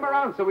around. Turn him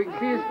around so we can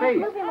see his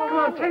face. Come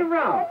on, turn him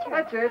around.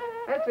 That's it.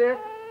 That's it.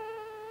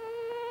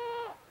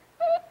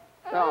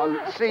 No,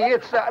 see,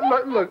 it's...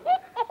 Look.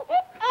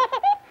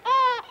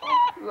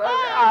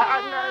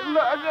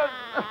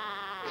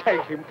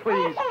 Take him,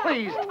 please.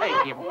 Please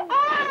take him.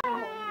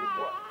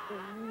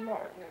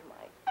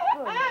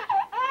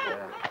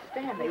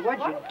 Stanley,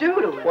 what'd you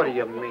do to him? What do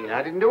you mean?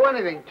 I didn't do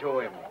anything to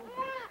him.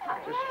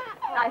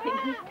 I think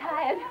he's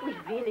tired. We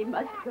really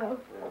must go.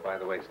 Oh, by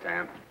the way,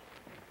 Stan,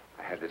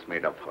 I had this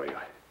made up for you.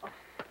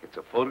 It's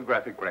a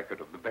photographic record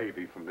of the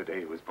baby from the day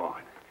he was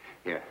born.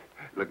 Here,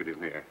 look at him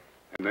here.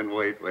 And then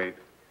wait.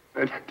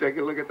 And take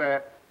a look at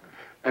that.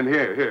 And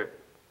here.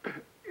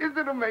 Isn't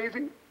it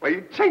amazing? Why,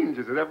 he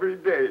changes it every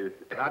day.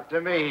 Not to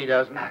me, he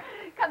doesn't.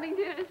 Coming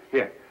to...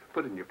 Here,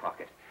 put it in your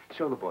pocket.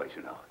 Show the boys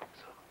you know.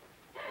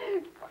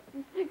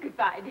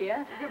 Goodbye,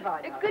 dear.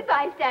 Goodbye, darling.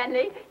 Goodbye,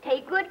 Stanley.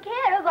 Take good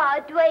care of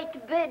our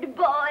Dwight big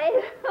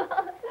boy.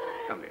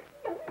 Come here.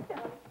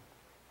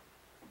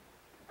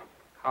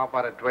 How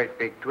about a great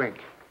big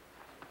drink?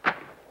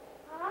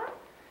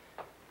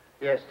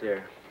 Yes,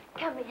 dear.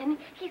 Come in.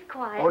 He's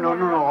quiet Oh, no.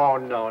 now. Oh,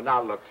 no.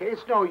 Now, look,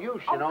 it's no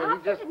use, you know. Pops,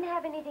 He just... it didn't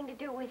have anything to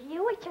do with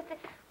you. It's just that,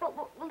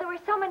 well, there were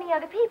so many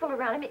other people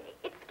around him.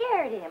 It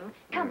scared him.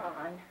 Come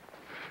on.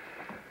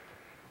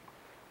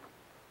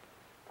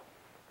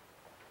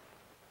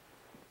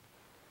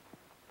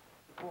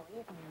 Boy,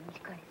 isn't he?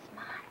 He's going to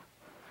smile.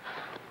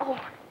 Oh,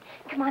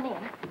 come on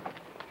in.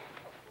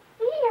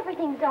 See,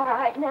 everything's all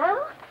right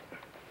now.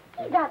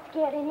 He's not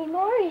scared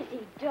anymore, is he,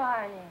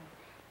 darling?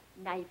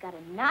 Now you've got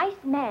a nice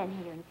man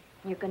here, and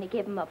you're going to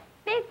give him a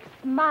big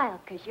smile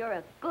because you're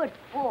a good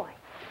boy.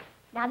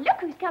 Now look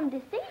who's come to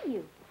see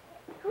you.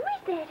 Who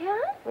is that,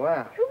 huh?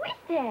 Well... Who is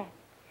that?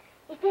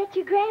 Is that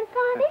your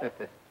grandfather?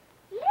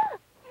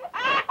 Look.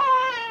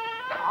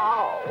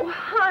 Oh,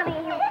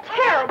 honey, you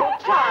terrible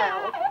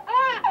child.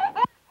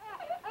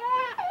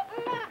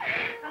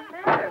 What's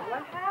the matter?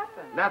 What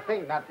happened?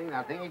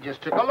 Nothing. He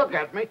just took a look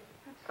at me.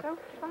 That's so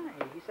funny.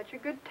 He's such a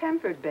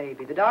good-tempered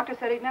baby. The doctor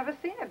said he'd never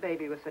seen a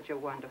baby with such a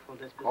wonderful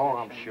disposition. Oh,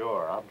 I'm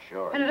sure.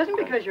 And it isn't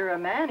because you're a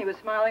man. He was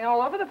smiling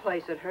all over the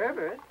place at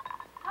Herbert.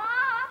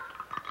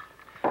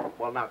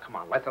 Well, now, come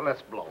on.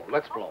 Let's blow.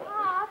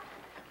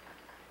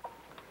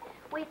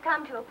 We've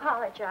come to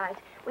apologize.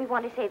 We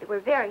want to say that we're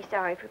very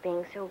sorry for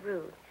being so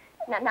rude.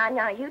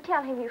 Now, you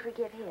tell him you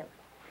forgive him.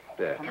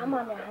 There. Come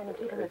on now, honey.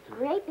 Give him a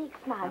great big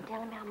smile and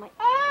tell him how much...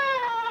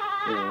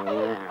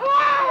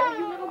 Oh,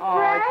 you little brat.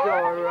 Oh, it's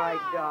all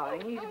right,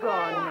 darling. He's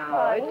gone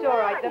now. It's all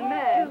right. The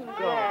man's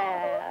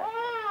gone.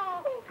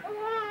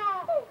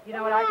 You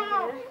know what I think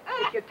it is?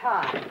 It's your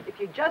tie. If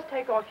you just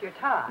take off your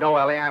tie. No,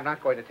 Ellie, I'm not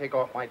going to take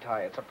off my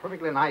tie. It's a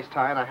perfectly nice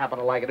tie, and I happen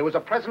to like it. It was a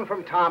present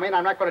from Tommy, and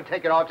I'm not going to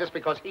take it off just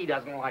because he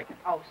doesn't like it.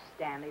 Oh,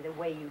 Stanley, the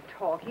way you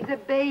talk. He's a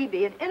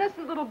baby, an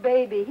innocent little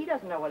baby. He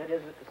doesn't know what it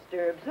is that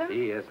disturbs him.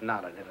 He is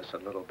not an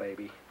innocent little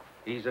baby.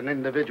 He's an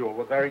individual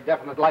with very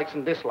definite likes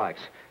and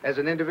dislikes. As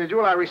an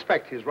individual, I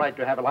respect his right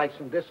to have likes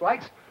and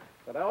dislikes,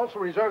 but I also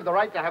reserve the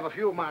right to have a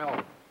few of my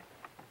own.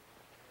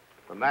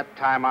 From that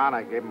time on,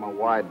 I gave him a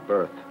wide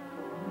berth.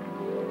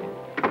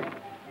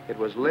 It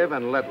was live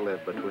and let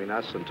live between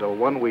us until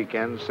one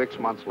weekend 6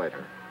 months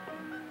later.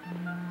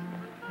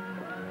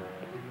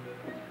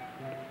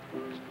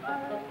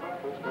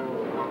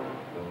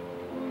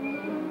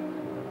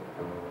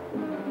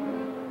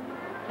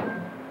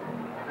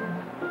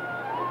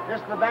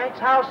 This the bank's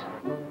house?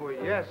 Well,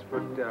 yes,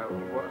 but,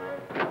 what...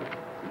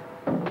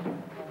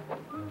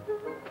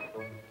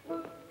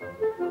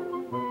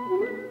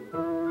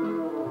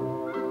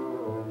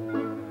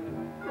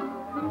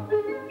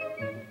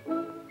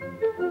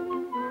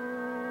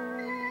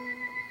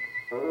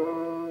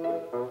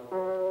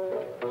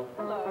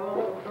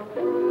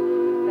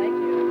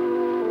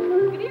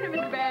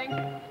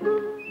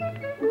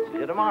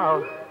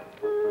 tomorrow.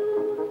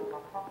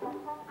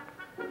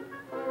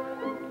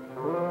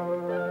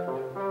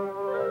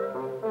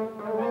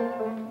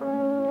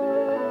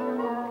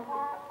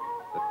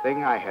 The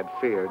thing I had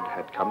feared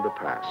had come to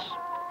pass.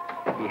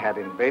 He had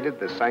invaded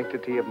the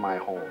sanctity of my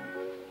home.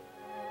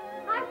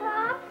 Hi,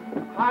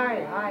 Pops.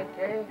 Hi,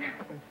 Kay.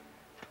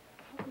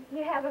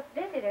 You have a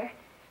visitor.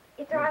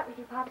 It's all right with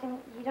you, Pops, and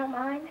you don't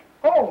mind?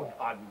 Oh,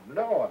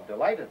 no, I'm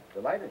delighted.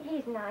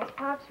 He's nice.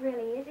 Pops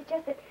really is. It's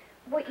just that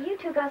you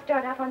two got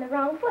started off on the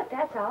wrong foot,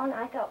 that's all. And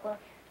I thought, well,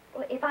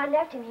 if I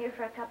left him here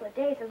for a couple of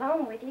days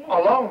alone with you...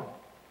 Alone?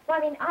 Well,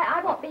 I mean,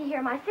 I won't be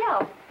here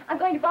myself. I'm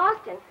going to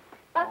Boston.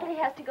 Buckley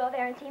has to go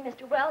there and see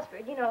Mr.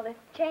 Wellsford, you know, the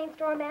chain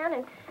store man,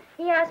 and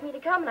he asked me to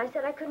come, and I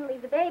said I couldn't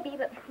leave the baby,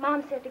 but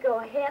Mom said to go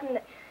ahead and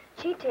that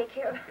she'd take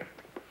care of it.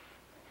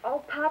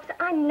 Oh, Pops,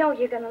 I know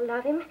you're going to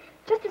love him,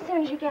 just as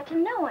soon as you get to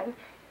know him.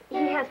 He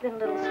has been a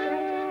little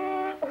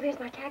strange. Oh, there's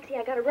my taxi.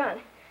 I got to run.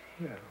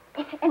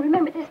 Yeah. And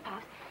remember this,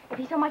 Pops. If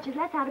he so much as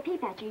lets out a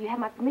peep at you, you have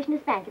my permission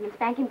to spank him, and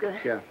spank him good.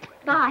 Yeah.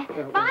 Bye.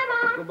 Bye,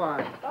 Mom.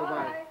 Goodbye. Bye.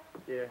 Goodbye.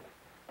 Yeah.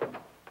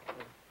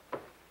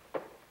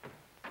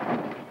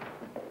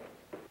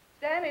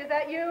 Stanley, is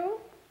that you?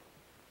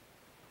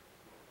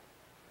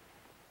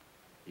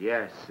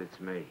 Yes, it's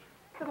me.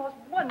 The most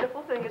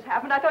wonderful thing has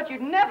happened. I thought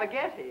you'd never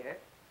get here.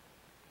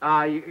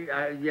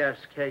 Yes,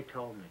 Kay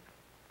told me.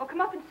 Oh,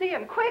 come up and see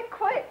him. Quick.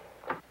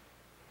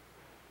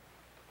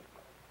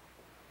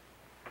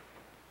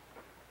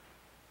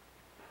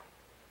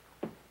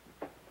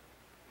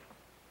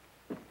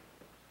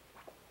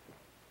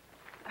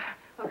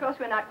 Of course,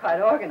 we're not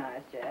quite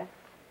organized yet.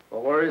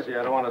 Well, where is he?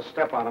 I don't want to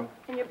step on him.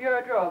 In your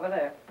bureau drawer over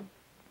there.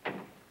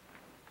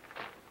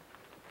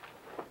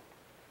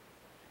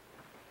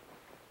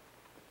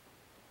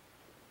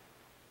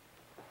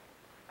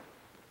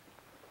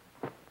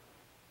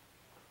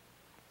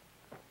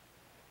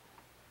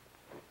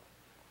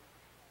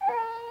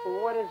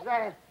 What is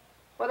that?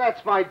 Well,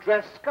 that's my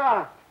dress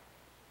scarf.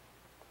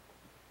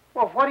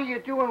 Well, what are you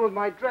doing with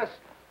my dress?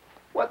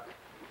 What's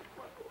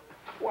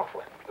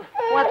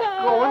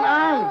going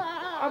on?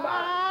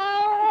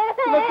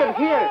 Look at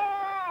here.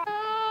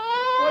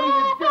 What are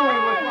you doing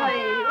with my...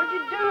 What'd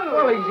you do?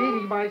 Well, he's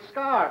eating my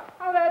scarf.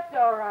 Oh, that's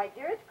all right,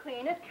 dear. It's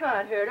clean. It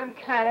can't hurt him,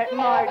 can it?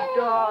 My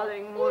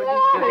darling wooden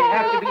Does he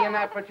have to be in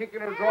that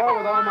particular drawer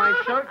with all my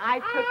shirts? I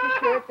took the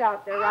shirts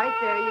out there, right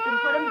there. You can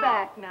put them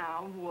back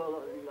now.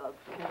 Well,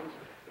 Lovetkins.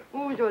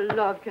 Who's a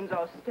Lovetkins?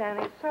 Oh,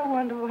 Stanley, it's so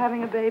wonderful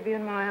having a baby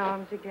in my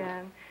arms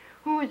again.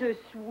 Who's a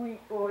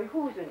sweet boy?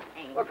 Who's an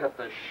angel? Look at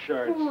the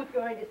shirts. Who's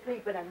going to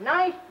sleep in a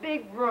nice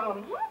big room?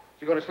 Is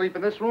he going to sleep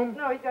in this room?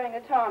 No, he's going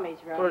to Tommy's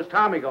room. Where's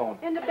Tommy going?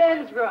 Into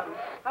Ben's room.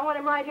 I want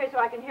him right here so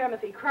I can hear him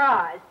if he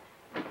cries.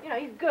 You know,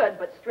 he's good,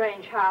 but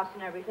strange house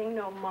and everything.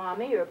 No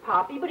mommy or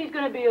poppy, but he's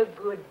going to be a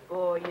good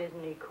boy,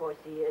 isn't he? Of course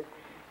he is.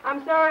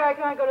 I'm sorry I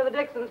can't go to the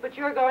Dixons, but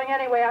you're going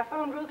anyway. I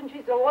phoned Ruth, and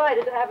she's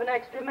delighted to have an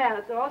extra man.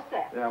 It's all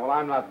set. Yeah, well,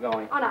 I'm not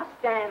going. Oh, now,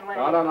 Stanley.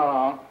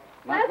 No.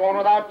 Not going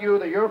without you.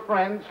 They're your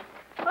friends.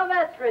 Well,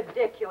 that's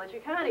ridiculous. You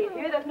can't eat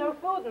here. There's no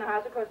food in the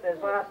house. Of course,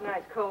 there's last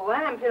night's cold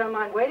lamb, if you don't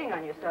mind waiting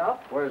on yourself.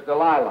 Where's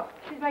Delilah?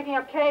 She's making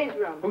up Kay's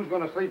room. Who's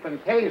going to sleep in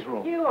Kay's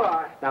room? You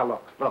are. Now,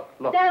 look.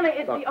 Stanley,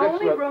 it's Look, the this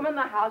only look- room in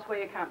the house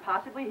where you can't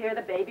possibly hear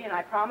the baby, and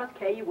I promised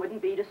Kay you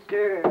wouldn't be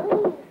disturbed.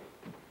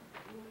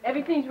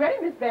 Everything's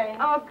ready, Miss Bain.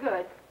 Oh,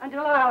 good. And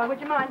Delilah,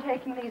 would you mind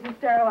taking these and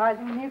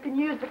sterilizing them? You can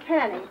use the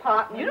canning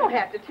pot. You don't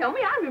have to tell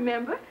me. I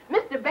remember.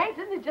 Mr. Banks,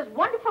 isn't it just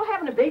wonderful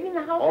having a baby in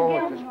the house Oh,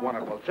 again? just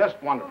wonderful.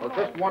 Just wonderful.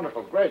 Just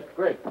wonderful. Great.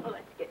 Oh,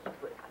 let's get you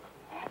put on.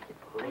 That's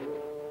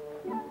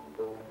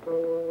good.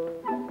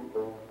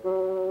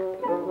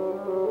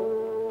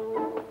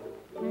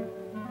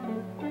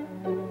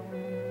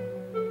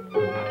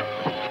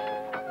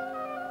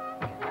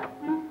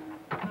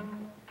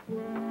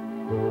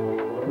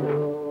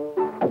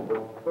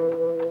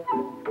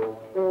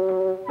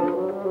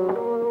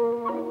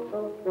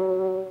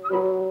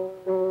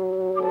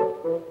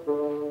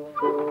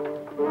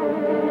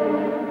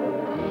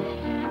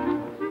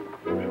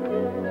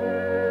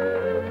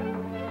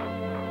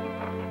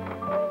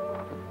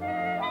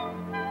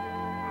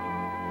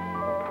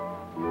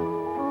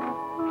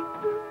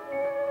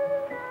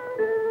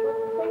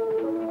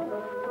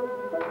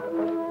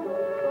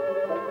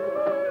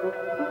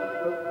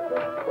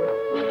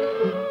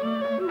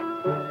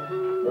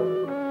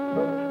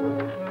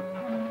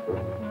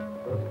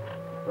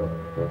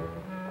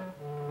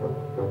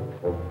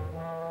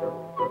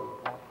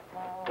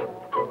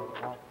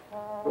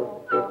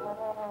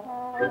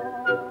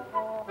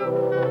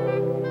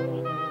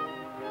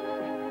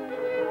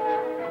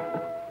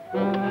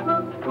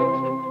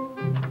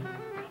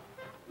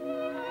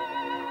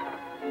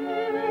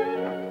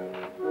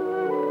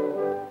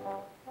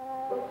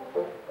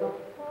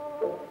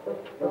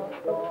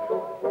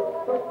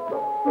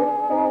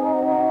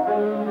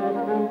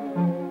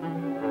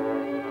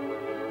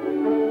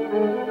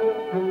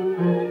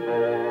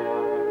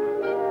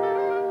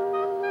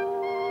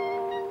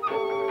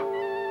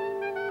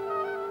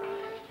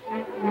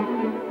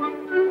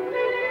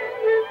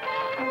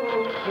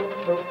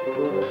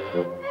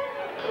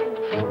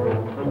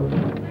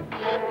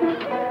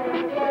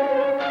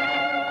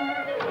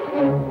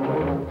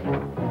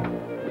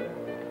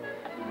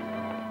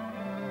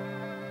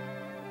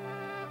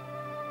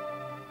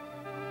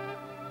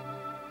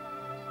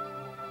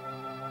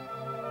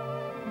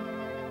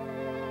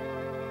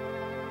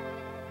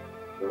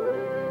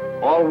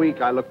 All week,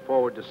 I look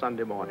forward to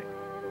Sunday morning.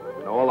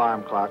 No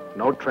alarm clock,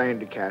 no train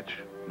to catch,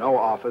 no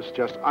office,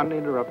 just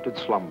uninterrupted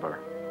slumber.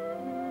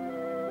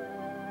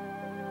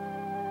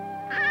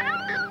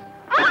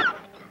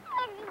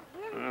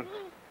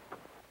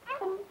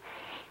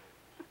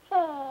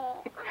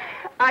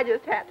 I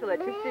just had to let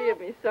you see him.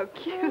 He's so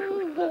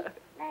cute.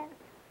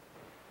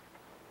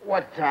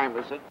 What time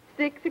is it?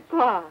 6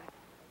 o'clock.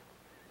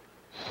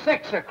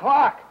 6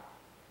 o'clock?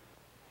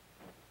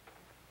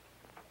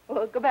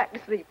 Well, go back to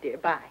sleep, dear.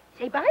 Bye.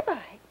 Say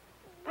bye-bye.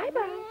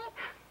 Bye-bye.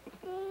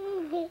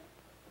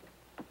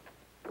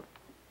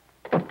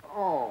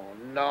 Oh,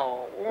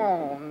 no.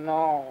 Oh,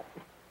 no.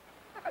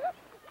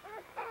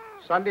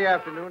 Sunday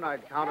afternoon,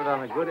 I'd counted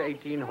on a good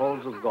 18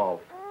 holes of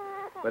golf.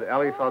 But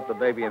Ellie thought the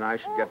baby and I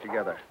should get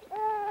together.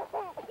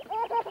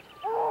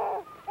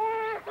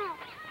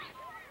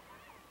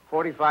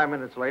 45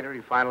 minutes later,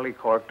 he finally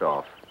corked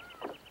off.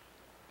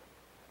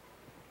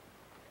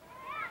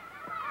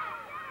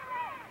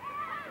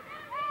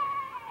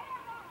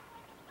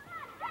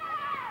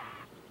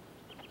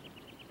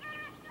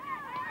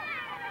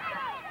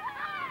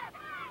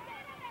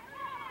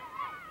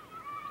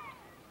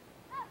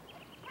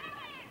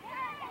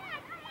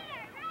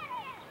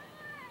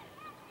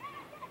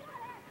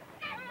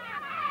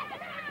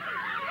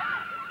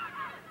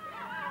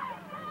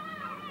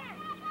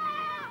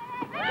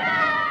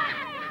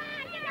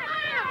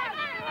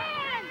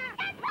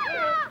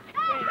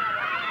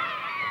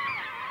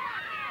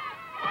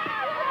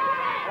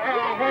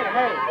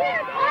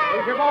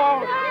 Here's your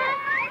ball. Here,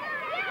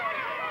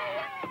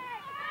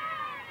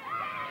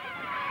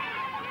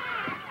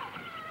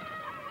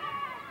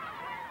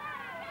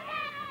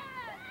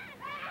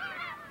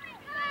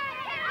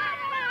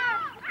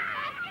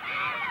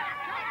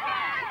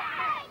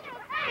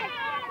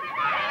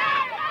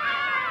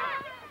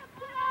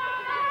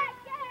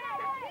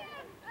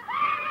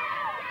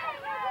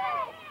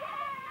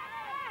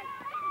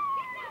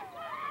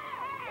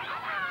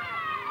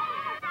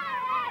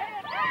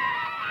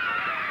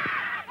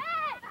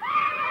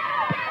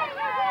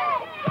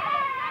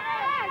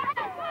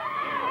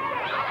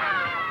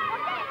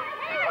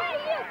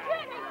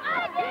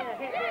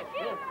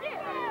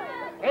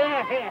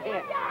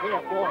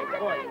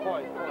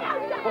 boy.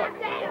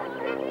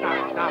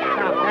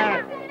 Stop,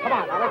 Dad. Come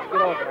on, now let's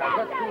get over that.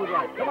 Let's do it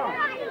right. Come on.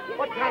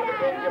 What kind of a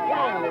game you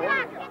playing with?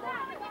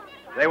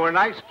 They were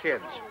nice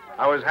kids.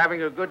 I was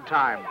having a good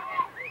time.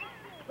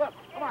 Look,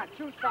 come on,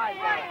 choose sides.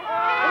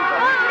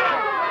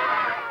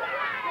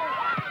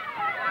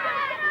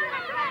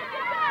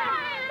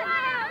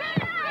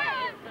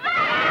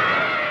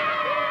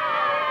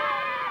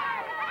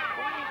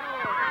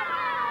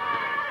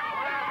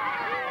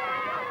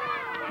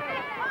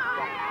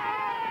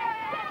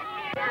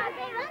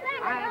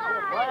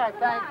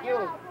 Thank you.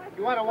 If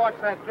you want to watch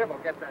that dribble,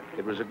 get that.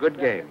 It was a good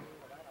game.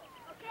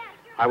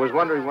 I was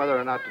wondering whether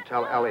or not to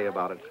tell Ellie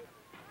about it.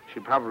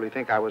 She'd probably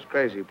think I was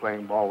crazy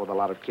playing ball with a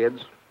lot of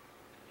kids.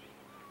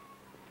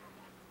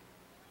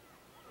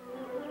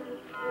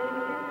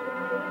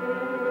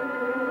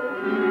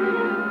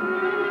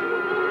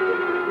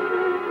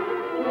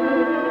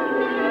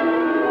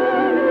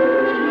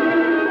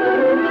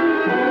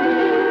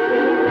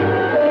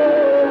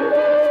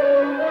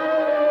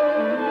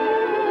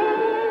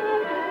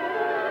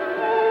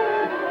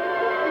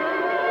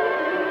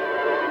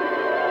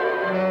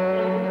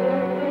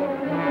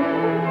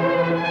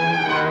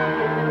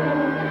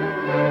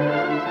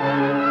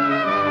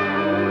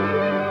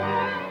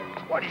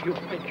 You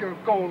think you're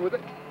going with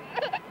it? I'm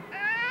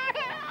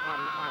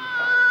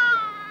sorry.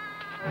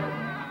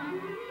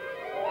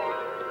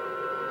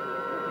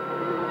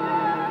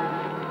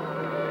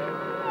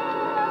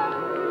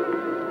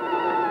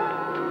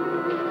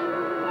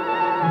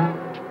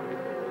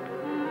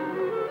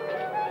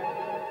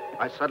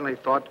 I suddenly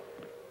thought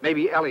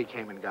maybe Ellie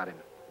came and got him.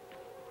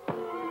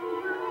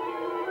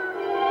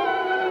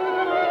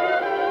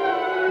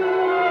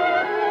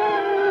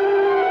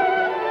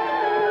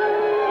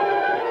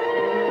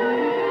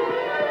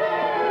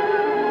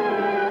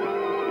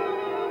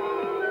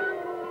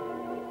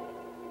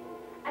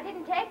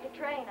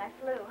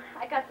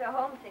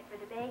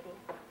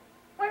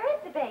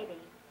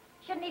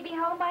 Shouldn't he be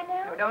home by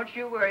now? No, don't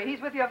you worry.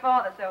 He's with your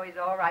father, so he's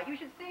all right. You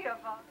should see your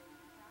father.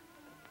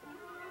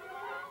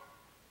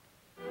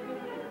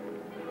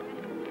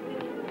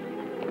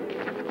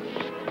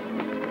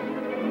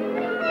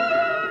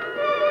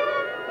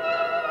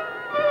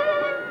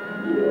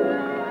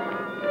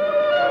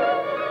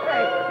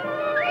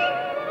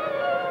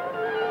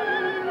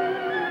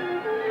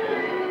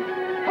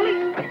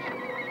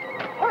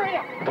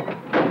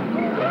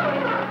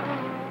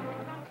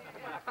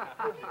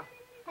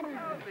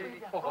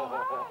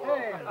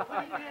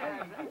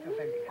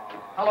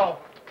 Hello.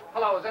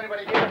 Hello, is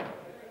anybody here?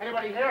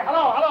 Anybody here?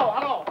 Hello, hello,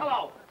 hello,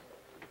 hello.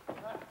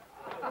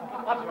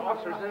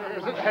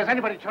 Officers, has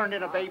anybody turned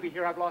in a baby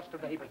here? I've lost a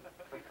baby.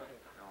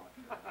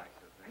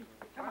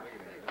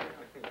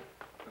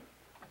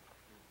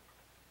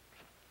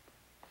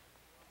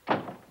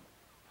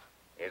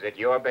 Is it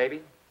your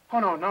baby? Oh,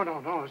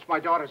 no. It's my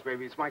daughter's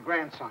baby. It's my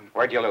grandson.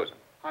 Where'd you lose him?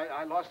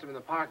 I lost him in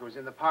the park. I was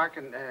in the park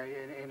and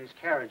in his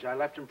carriage. I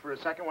left him for a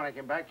second. When I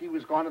came back, he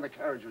was gone and the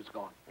carriage was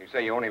gone. You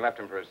say you only left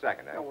him for a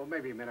second, eh? Oh, well,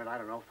 maybe a minute. I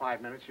don't know,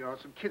 5 minutes. You know,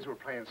 some kids were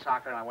playing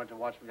soccer, and I went to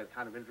watch them get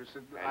kind of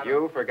interested. And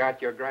you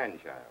forgot your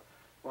grandchild.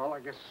 Well,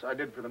 I guess I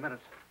did for the minute.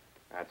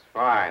 That's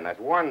fine. That's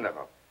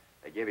wonderful.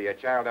 They give you a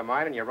child of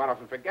mine, and you run off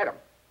and forget him.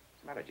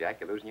 What's the matter,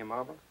 Jack? You losing your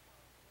marbles?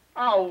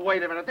 Oh,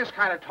 wait a minute. This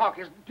kind of talk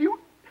is...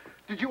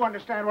 Did you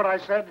understand what I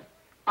said?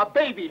 A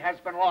baby has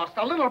been lost.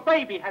 A little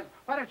baby has...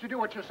 Why don't you do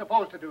what you're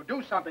supposed to do?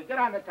 Do something. Get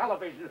on the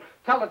television,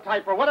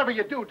 teletype, or whatever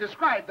you do.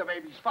 Describe the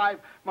baby. He's 5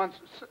 months,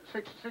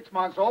 6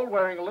 months old,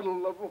 wearing a little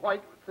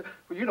white...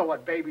 Well, you know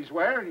what babies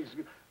wear, and he's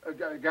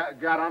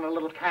got on a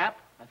little cap,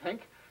 I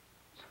think.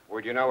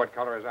 Would you know what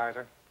color his eyes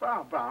are?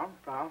 Brown,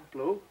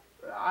 blue.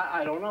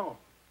 I don't know.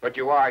 But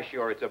you are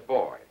sure it's a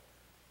boy.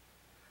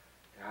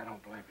 Yeah, I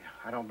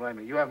don't blame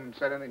you. You haven't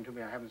said anything to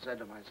me I haven't said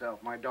to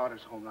myself. My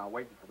daughter's home now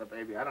waiting for the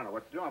baby. I don't know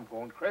what to do. I'm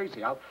going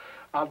crazy. I'll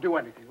do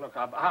anything. Look,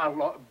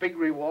 I'll big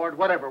reward,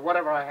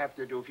 whatever I have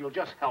to do, if you'll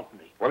just help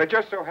me. Well, it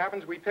just so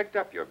happens we picked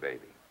up your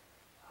baby.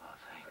 Oh,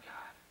 thank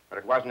God. But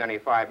it wasn't any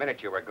 5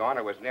 minutes you were gone.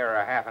 It was nearer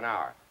a half an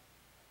hour.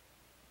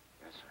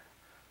 Yes, sir.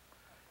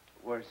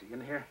 Where is he? In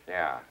here?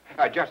 Yeah.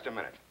 Just a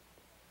minute.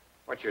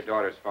 What's your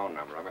daughter's phone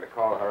number? I'm going to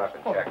call her up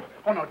and check.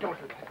 Oh, no, don't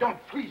do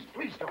that. Please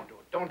don't do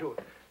it. Don't do it.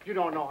 You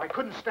don't know. I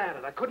couldn't stand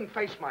it. I couldn't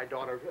face my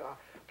daughter.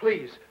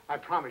 Please, I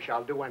promise you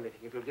I'll do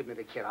anything if you'll give me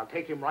the kid. I'll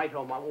take him right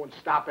home. I won't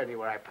stop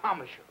anywhere. I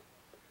promise you.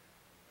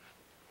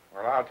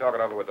 Well, I'll talk it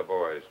over with the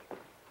boys.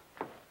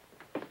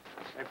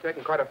 They've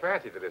taken quite a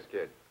fancy to this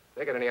kid. If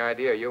they got any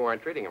idea you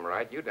weren't treating him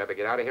right, you'd never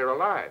get out of here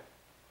alive.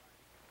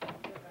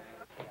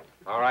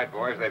 All right,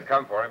 boys, they've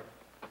come for him.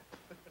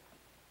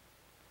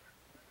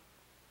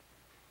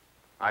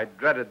 I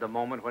dreaded the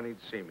moment when he'd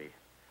see me.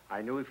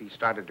 I knew if he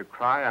started to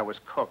cry, I was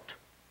cooked.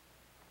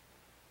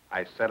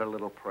 I said a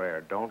little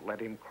prayer. Don't let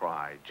him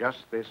cry. Just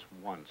this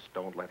once,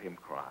 don't let him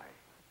cry.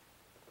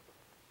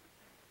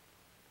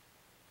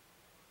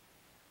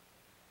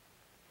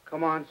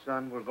 Come on,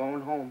 son. We're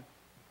going home.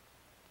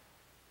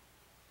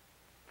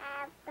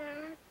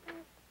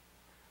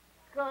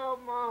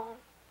 Come on.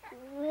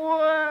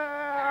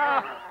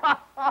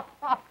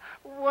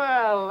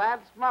 Well,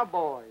 that's my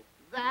boy.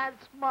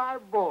 That's my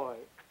boy.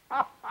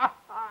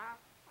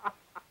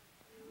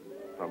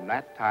 From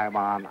that time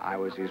on, I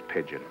was his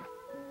pigeon.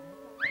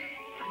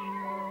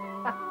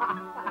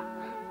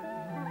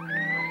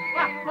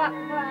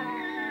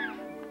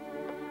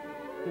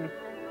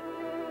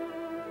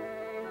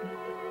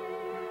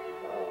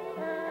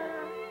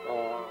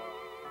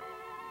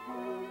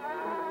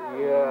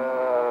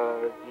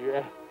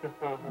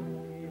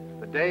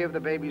 The day of the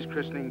baby's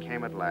christening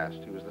came at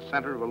last. He was the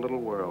center of a little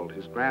world.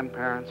 His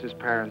grandparents, his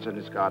parents, and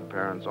his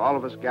godparents, all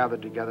of us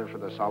gathered together for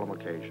the solemn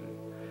occasion.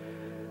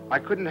 I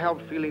couldn't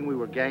help feeling we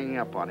were ganging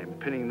up on him,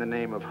 pinning the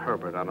name of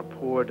Herbert on a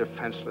poor,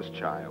 defenseless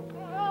child.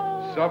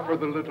 Suffer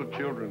the little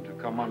children to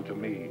come unto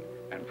me,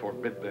 and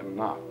forbid them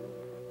not,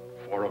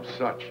 for of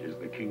such is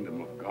the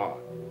kingdom of God.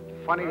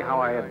 Funny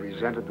how I had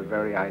resented the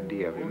very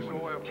idea of him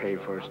when Kay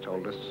first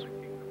told us.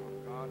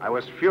 I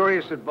was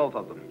furious at both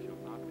of them.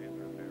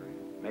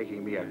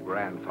 Making me a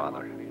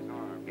grandfather.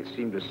 It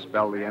seemed to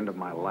spell the end of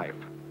my life.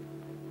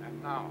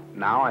 And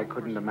now I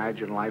couldn't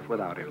imagine life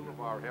without him. Of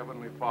our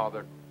Heavenly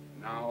Father,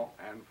 now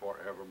and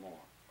forevermore.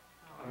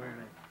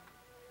 Amen.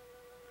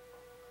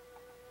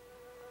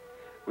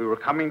 We were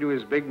coming to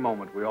his big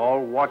moment. We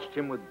all watched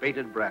him with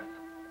bated breath.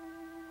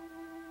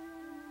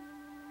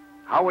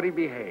 How would he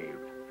behave?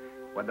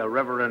 When the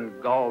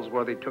Reverend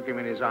Galsworthy took him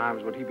in his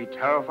arms, would he be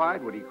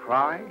terrified? Would he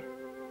cry?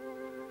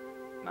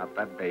 Not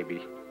that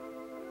baby.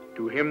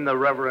 To him, the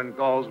Reverend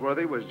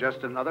Galsworthy was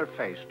just another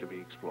face to be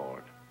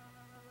explored.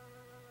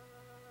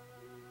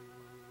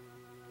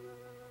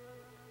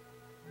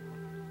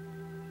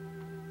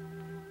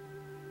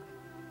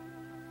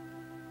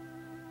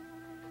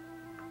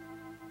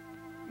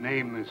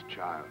 Name this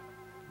child.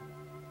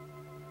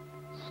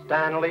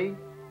 Stanley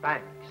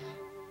Banks.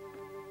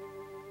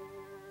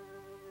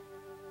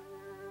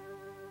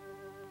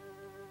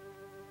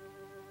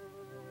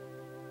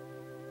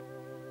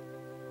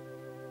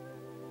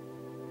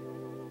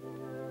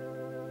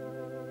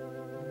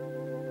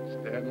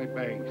 Stanley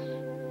Banks,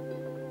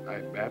 I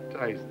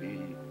baptize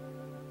thee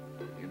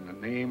in the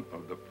name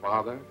of the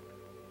Father,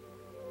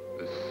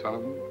 the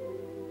Son,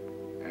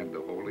 and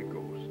the Holy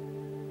Ghost.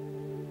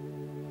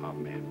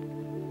 Amen.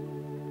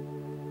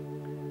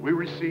 We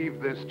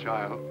receive this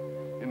child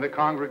in the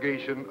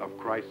congregation of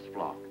Christ's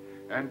flock,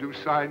 and do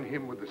sign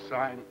him with the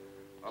sign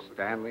of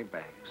Stanley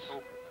Banks,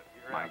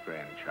 my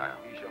grandchild.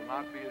 He shall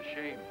not be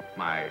ashamed.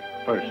 My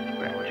first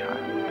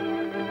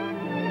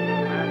grandchild.